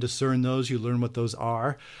 and you can discern those. You learn what those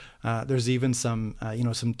are. There's even some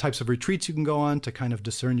types of retreats you can go on to kind of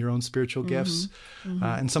discern your own spiritual gifts. Mm-hmm.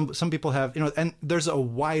 And some people have, and there's a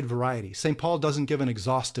wide variety. St. Paul doesn't give an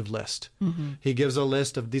exhaustive list. Mm-hmm. He gives a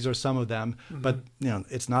list of these are some of them, but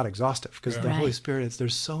it's not exhaustive because the Holy Spirit,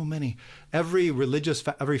 there's so many.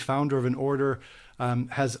 Every founder of an order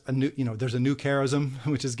has a new, there's a new charism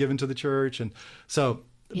which is given to the church, and so.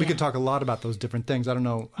 We could talk a lot about those different things. I don't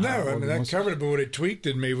know. That covered it, but what it tweaked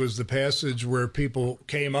in me was the passage where people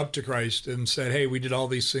came up to Christ and said, "Hey, we did all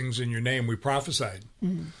these things in your name. We prophesied.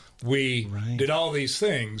 We did all these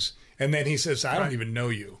things." And then he says, "I don't even know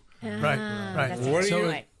you." Right.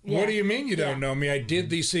 What do you mean you don't know me? I did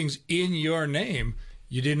these things in your name.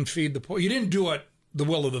 You didn't feed the poor. You didn't do it. The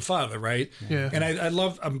will of the Father, right? Yeah. And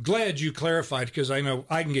I'm glad you clarified, because I know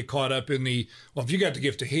I can get caught up in if you got the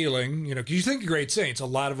gift of healing, because you think of great saints, a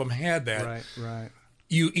lot of them had that. Right.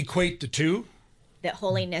 You equate the two. That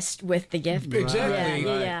holiness with the gift. Exactly.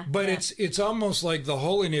 Yeah. But it's almost like the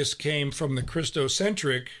holiness came from the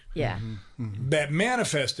Christocentric that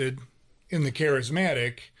manifested in the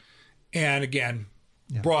charismatic, and again,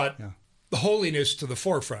 brought the holiness to the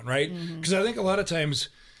forefront, right? Because I think a lot of times,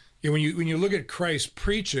 when you look at Christ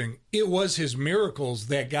preaching, it was his miracles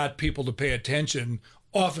that got people to pay attention,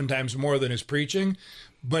 oftentimes more than his preaching.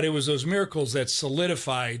 But it was those miracles that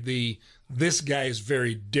solidified the this guy is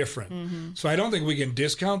very different. So I don't think we can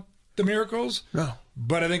discount the miracles. No.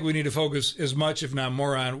 But I think we need to focus as much, if not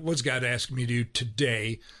more, on what's God asking me to do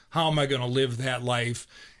today? How am I going to live that life?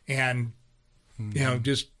 And,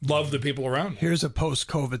 just love the people around me. Here's a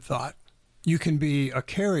post-COVID thought. You can be a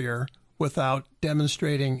carrier without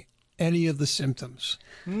demonstrating any of the symptoms,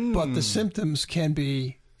 but the symptoms can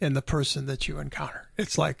be in the person that you encounter.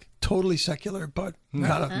 It's like totally secular, but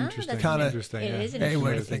kind of Interesting. It is a way to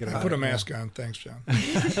interesting. think about Put it. a mask on. Thanks, John.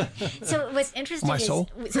 So what's interesting My is soul?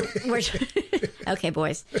 okay,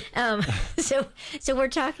 boys. So we're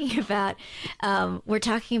talking about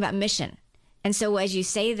mission. And so as you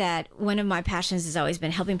say that, one of my passions has always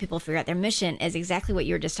been helping people figure out their mission, is exactly what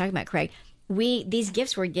you were just talking about, Craig. These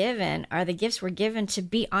gifts we're given are the gifts we're given to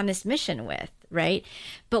be on this mission with, right?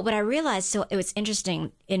 But what I realized, so it was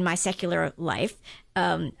interesting in my secular life,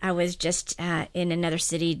 I was just in another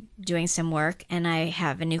city doing some work, and I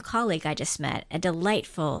have a new colleague I just met, a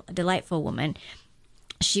delightful woman.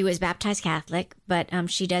 She was baptized Catholic, but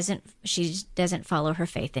she doesn't follow her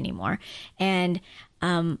faith anymore. And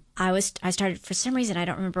I started, for some reason, I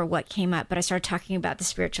don't remember what came up, but I started talking about the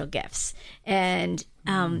spiritual gifts. And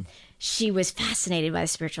she was fascinated by the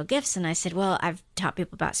spiritual gifts. And I said, well, I've taught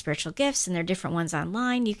people about spiritual gifts, and there are different ones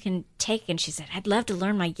online you can take. And she said, I'd love to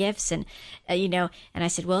learn my gifts. And, and I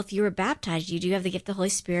said, well, if you were baptized, you do have the gift of the Holy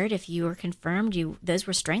Spirit. If you were confirmed, those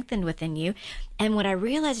were strengthened within you. And what I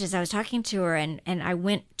realized as I was talking to her, and I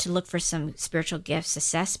went to look for some spiritual gifts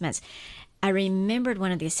assessments, I remembered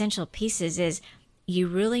one of the essential pieces is you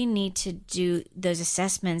really need to do those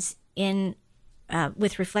assessments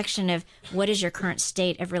with reflection of what is your current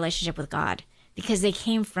state of relationship with God, because they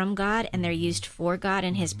came from God and they're used for God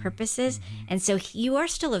and His purposes. And so you are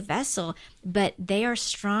still a vessel, but they are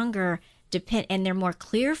stronger and they're more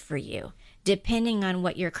clear for you depending on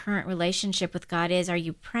what your current relationship with God is. Are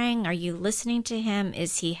you praying? Are you listening to Him?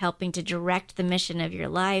 Is He helping to direct the mission of your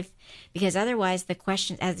life? Because otherwise the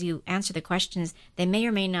questions, as you answer the questions, they may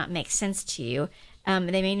or may not make sense to you.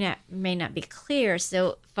 They may not be clear.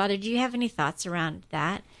 So, Father, do you have any thoughts around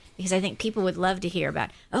that? Because I think people would love to hear about,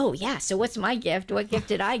 oh, yeah, so what's my gift? What gift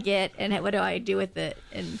did I get? And what do I do with it?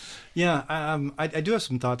 And I do have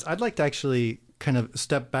some thoughts. I'd like to actually kind of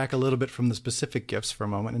step back a little bit from the specific gifts for a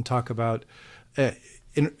moment and talk about,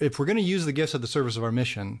 if we're going to use the gifts at the service of our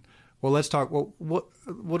mission, well, let's talk,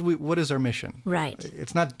 what is our mission? Right.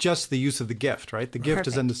 It's not just the use of the gift, right? The gift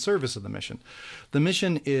is in the service of the mission. The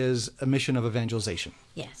mission is a mission of evangelization.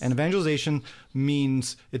 Yes. And evangelization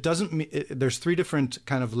means, there's three different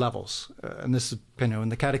kind of levels. And this is, in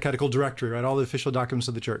the catechetical directory, right? All the official documents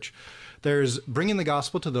of the church. There's bringing the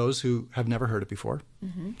gospel to those who have never heard it before.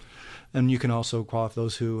 Mm-hmm. And you can also qualify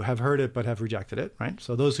those who have heard it but have rejected it, right?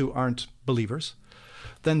 So those who aren't believers.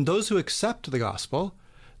 Then those who accept the gospel,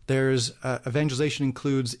 there's evangelization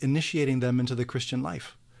includes initiating them into the Christian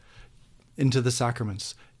life, into the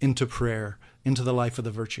sacraments, into prayer, into the life of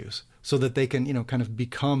the virtues, so that they can, kind of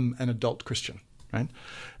become an adult Christian, right?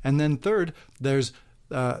 And then third, there's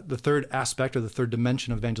the third aspect, or the third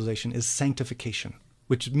dimension of evangelization is sanctification,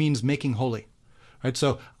 which means making holy, right?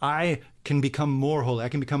 So I can become more holy. I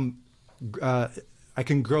can become I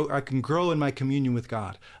can grow in my communion with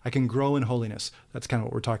God. I can grow in holiness. That's kind of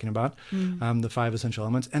what we're talking about, the 5 essential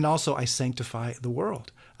elements. And also, I sanctify the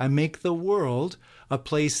world. I make the world a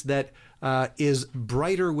place that is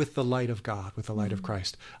brighter with the light of God, with the light of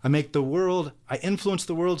Christ. I influence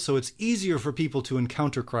the world so it's easier for people to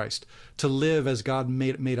encounter Christ, to live as God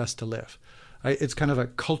made us to live. It's kind of a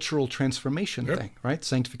cultural transformation thing, right?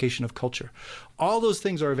 Sanctification of culture. All those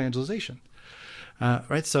things are evangelization,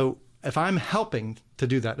 right? So if I'm helping to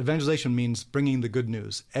do that, evangelization means bringing the good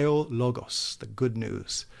news, eo logos, the good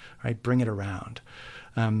news, right? Bring it around.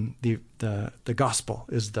 The gospel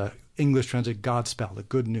is the English translated Godspell, the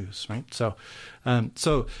good news, right? So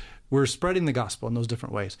we're spreading the gospel in those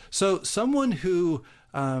different ways. So someone who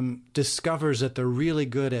discovers that they're really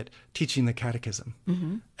good at teaching the catechism,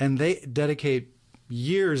 and they dedicate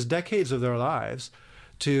years, decades of their lives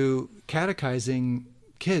to catechizing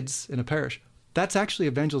kids in a parish, that's actually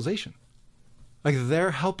evangelization. Like,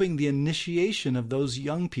 they're helping the initiation of those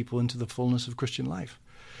young people into the fullness of Christian life.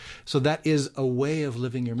 So that is a way of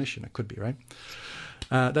living your mission. It could be, right?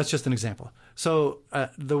 That's just an example. So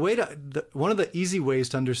one of the easy ways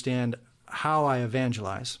to understand how I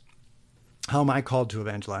evangelize, how am I called to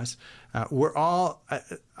evangelize? I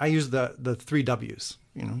use the 3 W's,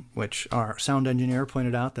 which our sound engineer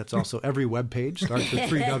pointed out. That's also every web page starts with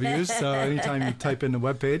 3 W's. So anytime you type in a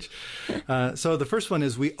web page. So the first one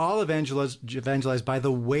is we all evangelize by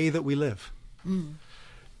the way that we live.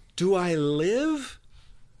 Do I live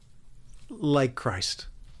like Christ?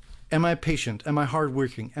 Am I patient? Am I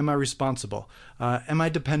hardworking? Am I responsible? Am I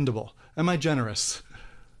dependable? Am I generous?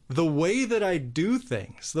 The way that I do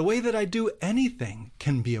things, the way that I do anything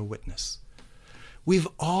can be a witness. We've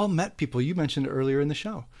all met people, you mentioned earlier in the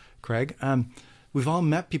show, Craig. We've all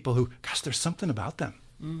met people who, gosh, there's something about them.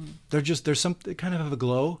 There's something, they kind of have a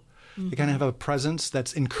glow. They kind of have a presence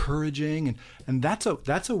that's encouraging. And that's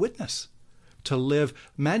a witness. To live,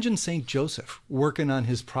 imagine St. Joseph working on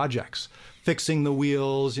his projects, fixing the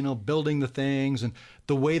wheels, building the things, and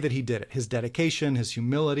the way that he did it, his dedication, his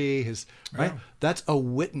humility, right? That's a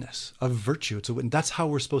witness of virtue. It's a witness. That's how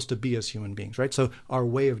we're supposed to be as human beings, right? So our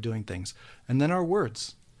way of doing things. And then our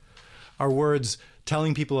words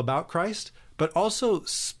telling people about Christ, but also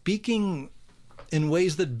speaking in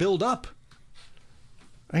ways that build up.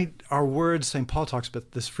 Right? Our words, St. Paul talks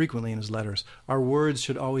about this frequently in his letters. Our words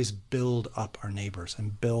should always build up our neighbors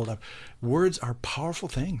and build up. Words are powerful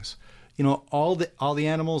things. All the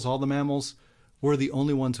animals, all the mammals, we're the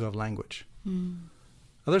only ones who have language.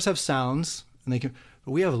 Others have sounds, but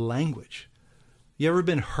we have language. You ever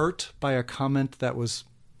been hurt by a comment that was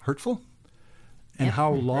hurtful? And how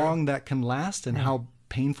long that can last and how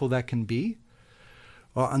painful that can be?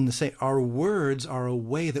 Well, our words are a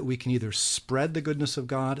way that we can either spread the goodness of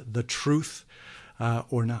God, the truth,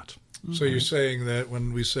 or not. So you're saying that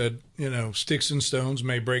when we said, sticks and stones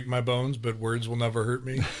may break my bones, but words will never hurt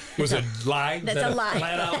me? Was it lie? That's a lie.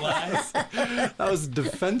 Flat out lies? That was a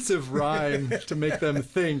defensive rhyme to make them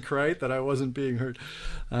think, right, that I wasn't being hurt.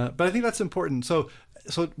 But I think that's important. So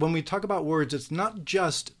when we talk about words, it's not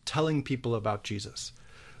just telling people about Jesus,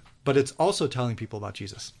 but it's also telling people about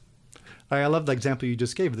Jesus. I love the example you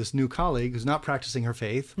just gave of this new colleague who's not practicing her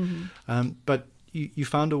faith, but you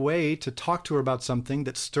found a way to talk to her about something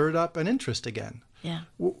that stirred up an interest again. Yeah.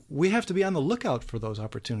 We have to be on the lookout for those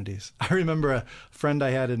opportunities. I remember a friend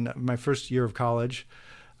I had in my first year of college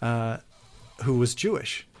who was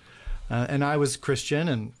Jewish, and I was Christian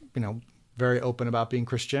and, very open about being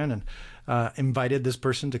Christian, and invited this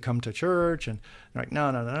person to come to church, and they're like,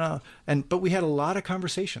 no. But we had a lot of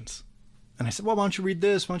conversations. And I said, well, why don't you read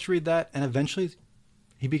this? Why don't you read that? And eventually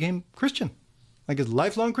he became Christian, like a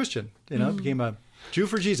lifelong Christian, became a Jew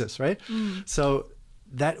for Jesus, right? So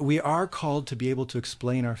that we are called to be able to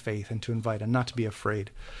explain our faith and to invite and not to be afraid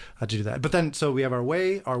to do that. But then, so we have our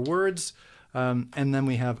way, our words, and then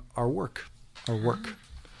we have our work,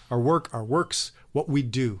 our works, what we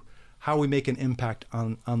do, how we make an impact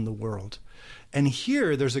on the world. And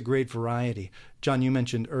here there's a great variety. John, you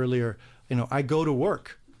mentioned earlier, I go to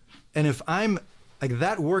work. And if I'm like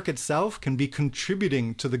that, work itself can be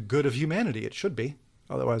contributing to the good of humanity. It should be.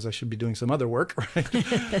 Otherwise, I should be doing some other work,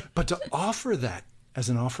 right? But to offer that as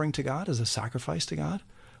an offering to God, as a sacrifice to God,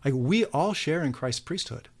 like we all share in Christ's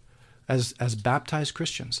priesthood as baptized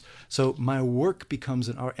Christians. So my work becomes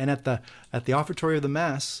and at the offertory of the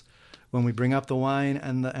Mass, when we bring up the wine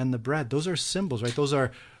and the bread, those are symbols, right? Those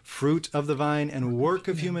are fruit of the vine and work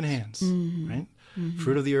of human hands, right?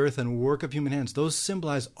 Fruit of the earth and work of human hands. Those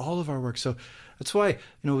symbolize all of our work. So that's why,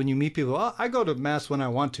 when you meet people, I go to Mass when I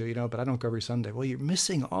want to, but I don't go every Sunday. Well, you're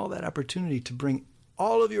missing all that opportunity to bring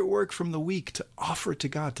all of your work from the week to offer to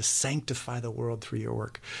God, to sanctify the world through your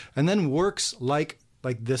work. And then works like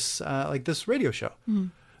this radio show.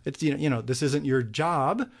 It's, this isn't your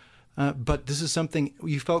job, but this is something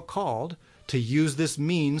you felt called to use this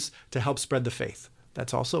means to help spread the faith.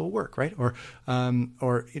 That's also a work, right?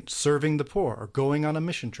 Or serving the poor, or going on a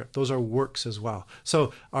mission trip. Those are works as well.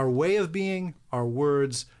 So our way of being, our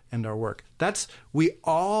words, and our work. We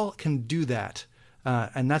all can do that,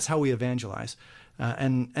 and that's how we evangelize.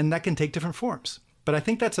 And that can take different forms. But I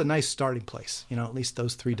think that's a nice starting place, at least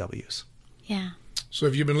those 3 W's. Yeah. So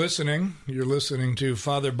if you've been listening, you're listening to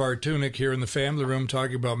Father Bartunek here in the family room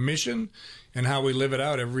talking about mission and how we live it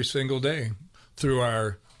out every single day through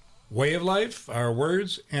our way of life, our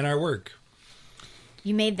words, and our work.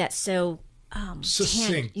 You made that so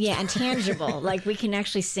succinct. And tangible. Like we can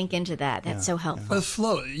actually sink into that. That's so helpful. But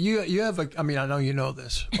Flo, you have I know you know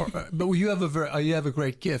this, but you have a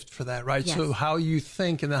great gift for that, right? Yes. So how you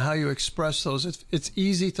think and how you express those, it's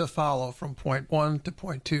easy to follow from point 1 to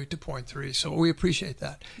point 2 to point 3. So we appreciate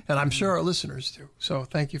that, and I'm sure our listeners do. So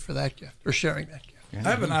thank you for that gift, for sharing that gift. I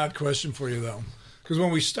have an odd question for you though, because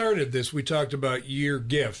when we started this, we talked about your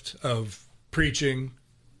gift of preaching,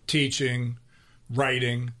 teaching,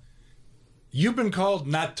 writing. You've been called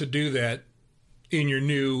not to do that in your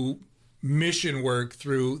new mission work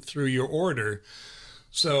through your order.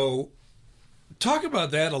 So talk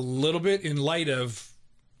about that a little bit in light of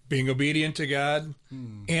being obedient to God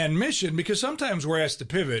and mission, because sometimes we're asked to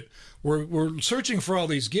pivot. We're searching for all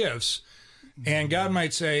these gifts, and God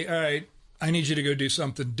might say, all right, I need you to go do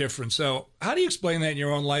something different. So how do you explain that in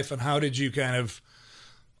your own life, and how did you kind of,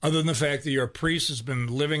 other than the fact that you're a priest who's been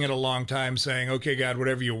living it a long time, saying, okay, God,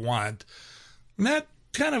 whatever you want, and that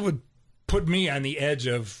kind of would put me on the edge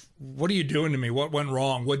of, what are you doing to me? What went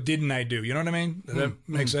wrong? What didn't I do? You know what I mean? Does that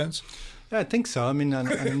make sense? Yeah, I think so. I mean, on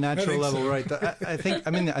a natural level, so. right? I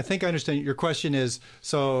think I understand. Your question is,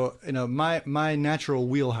 so, my natural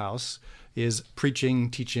wheelhouse is preaching,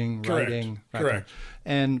 teaching, Correct. writing. Correct.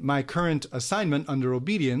 And my current assignment under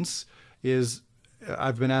obedience is,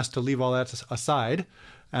 I've been asked to leave all that aside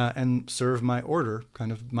and serve my order,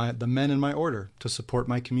 kind of the men in my order, to support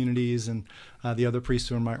my communities and the other priests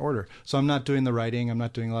who are in my order. So I'm not doing the writing, I'm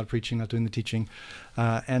not doing a lot of preaching, not doing the teaching,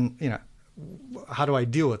 and how do I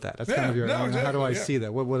deal with that? That's kind of exactly, how do I see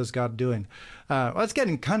that? What is God doing? Well, it's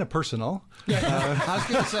getting kind of personal. I was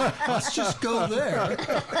going to say, let's just go there.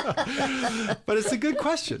 But it's a good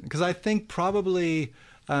question, because I think probably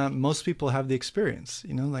most people have the experience.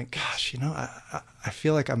 Like, gosh, I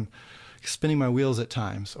feel like I'm spinning my wheels at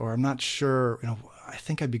times, or I'm not sure. I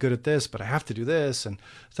think I'd be good at this, but I have to do this, and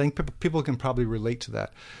I think people can probably relate to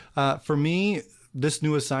that. For me, this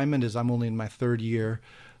new assignment is, I'm only in my third year.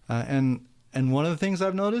 And one of the things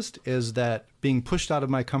I've noticed is that being pushed out of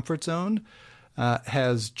my comfort zone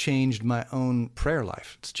has changed my own prayer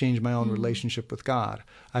life. It's changed my own relationship with God.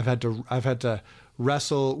 I've had to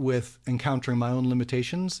wrestle with encountering my own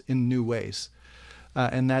limitations in new ways,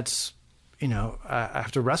 and that's I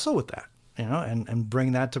have to wrestle with that, and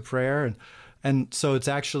bring that to prayer, and so it's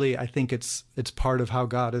actually, I think it's part of how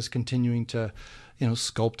God is continuing to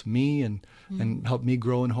sculpt me and help me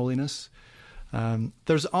grow in holiness.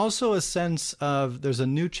 There's also a sense of, there's a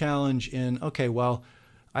new challenge in, okay, well,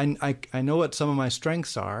 I know what some of my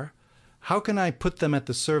strengths are. How can I put them at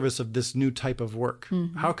the service of this new type of work?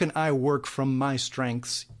 Mm-hmm. How can I work from my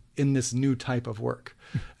strengths in this new type of work?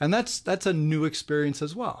 And that's a new experience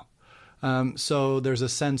as well. So there's a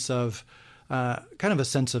sense of, kind of a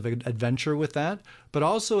sense of adventure with that, but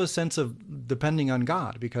also a sense of depending on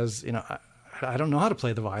God, because, I don't know how to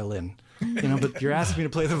play the violin. But you're asking me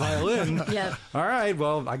to play the violin. Yep. All right,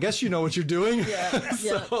 well, I guess you know what you're doing. Yeah.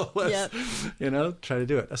 So let's, try to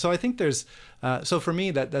do it. So I think there's, so for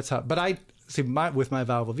me, that's how, but I see with my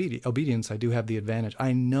vow of obedience, I do have the advantage.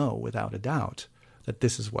 I know without a doubt that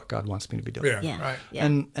this is what God wants me to be doing. Yeah. Right. Yeah.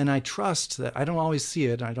 And I trust that, I don't always see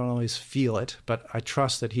it, I don't always feel it, but I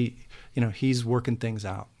trust that He's working things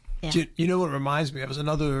out. Yeah. You know what reminds me of is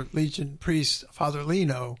another Legion priest, Father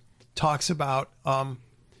Lino, talks about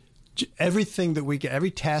everything that we get, every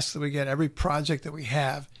task that we get, every project that we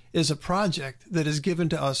have is a project that is given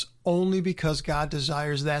to us only because God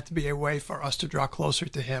desires that to be a way for us to draw closer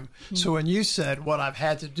to Him. Mm-hmm. So when you said what I've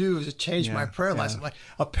had to do is to change my prayer life, I'm like,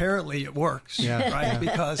 apparently it works, right?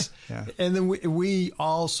 Because, and then we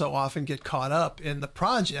all so often get caught up in the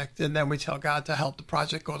project, and then we tell God to help the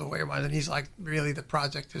project go the way we want, and He's like, really, the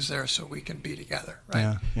project is there so we can be together,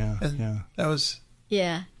 right? That was...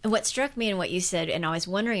 Yeah. And what struck me in what you said, and I was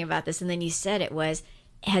wondering about this, and then you said it was,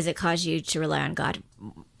 has it caused you to rely on God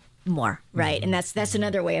more, right? Mm-hmm. And that's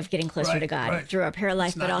another way of getting closer to God through our prayer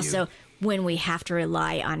life, but also when we have to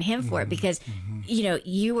rely on Him for it, because,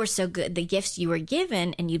 you were so good, the gifts you were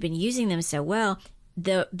given, and you've been using them so well,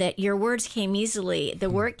 that your words came easily, the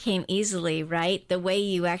work came easily, right? The way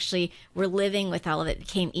you actually were living with all of it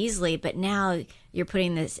came easily, but now you're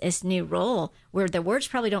putting this new role where the words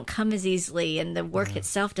probably don't come as easily and the work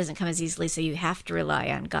itself doesn't come as easily, so you have to rely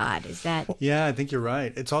on God. Is that? Yeah, I think you're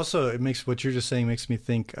right. It's also, it makes, what you're just saying makes me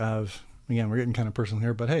think of, again, we're getting kind of personal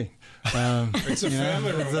here, but hey, it's a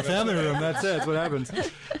family room. It's a family room. That's it. That's what happens.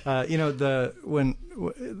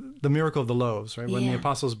 The miracle of the loaves, right? When the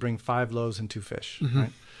apostles bring 5 loaves and 2 fish,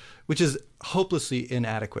 right? Which is hopelessly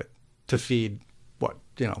inadequate to feed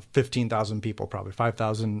 15,000 people, probably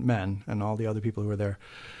 5,000 men and all the other people who were there.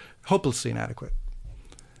 Hopelessly inadequate.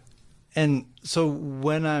 And so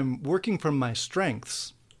when I'm working from my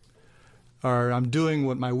strengths, or I'm doing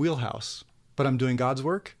what my wheelhouse, but I'm doing God's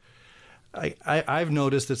work, I've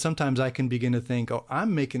noticed that sometimes I can begin to think, oh,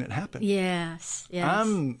 I'm making it happen. Yes.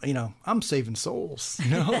 I'm saving souls.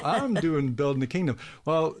 I'm building the kingdom.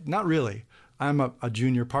 Well, not really. I'm a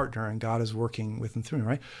junior partner, and God is working with and through me,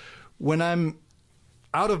 right? When I'm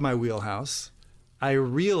out of my wheelhouse, I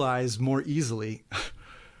realize more easily,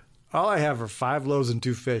 all I have are 5 loaves and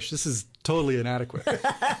 2 fish. This is totally inadequate.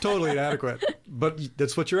 Totally inadequate. But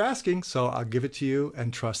that's what you're asking, so I'll give it to you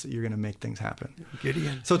and trust that you're going to make things happen.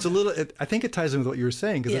 Gideon. So it's a little, I think it ties in with what you were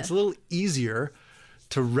saying, because it's a little easier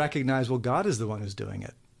to recognize, well, God is the one who's doing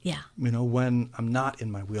it. Yeah. When I'm not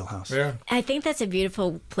in my wheelhouse. Yeah. I think that's a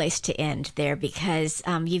beautiful place to end there, because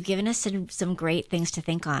you've given us some great things to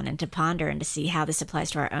think on and to ponder and to see how this applies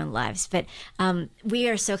to our own lives. But we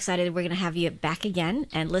are so excited we're going to have you back again.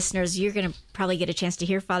 And listeners, you're going to probably get a chance to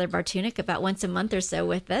hear Father Bartunek about once a month or so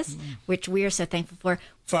with us, which we are so thankful for.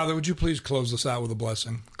 Father, would you please close us out with a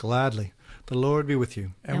blessing? Gladly. The Lord be with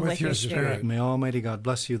you. And with your spirit. May Almighty God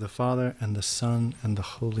bless you, the Father, and the Son, and the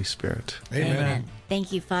Holy Spirit. Amen.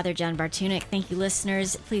 Thank you, Father John Bartunek. Thank you,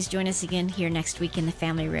 listeners. Please join us again here next week in the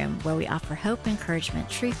Family Room, where we offer hope, encouragement,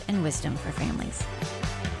 truth, and wisdom for families.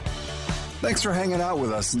 Thanks for hanging out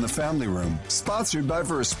with us in the Family Room, sponsored by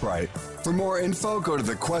VerseBrite. For more info, go to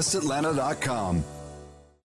thequestatlanta.com.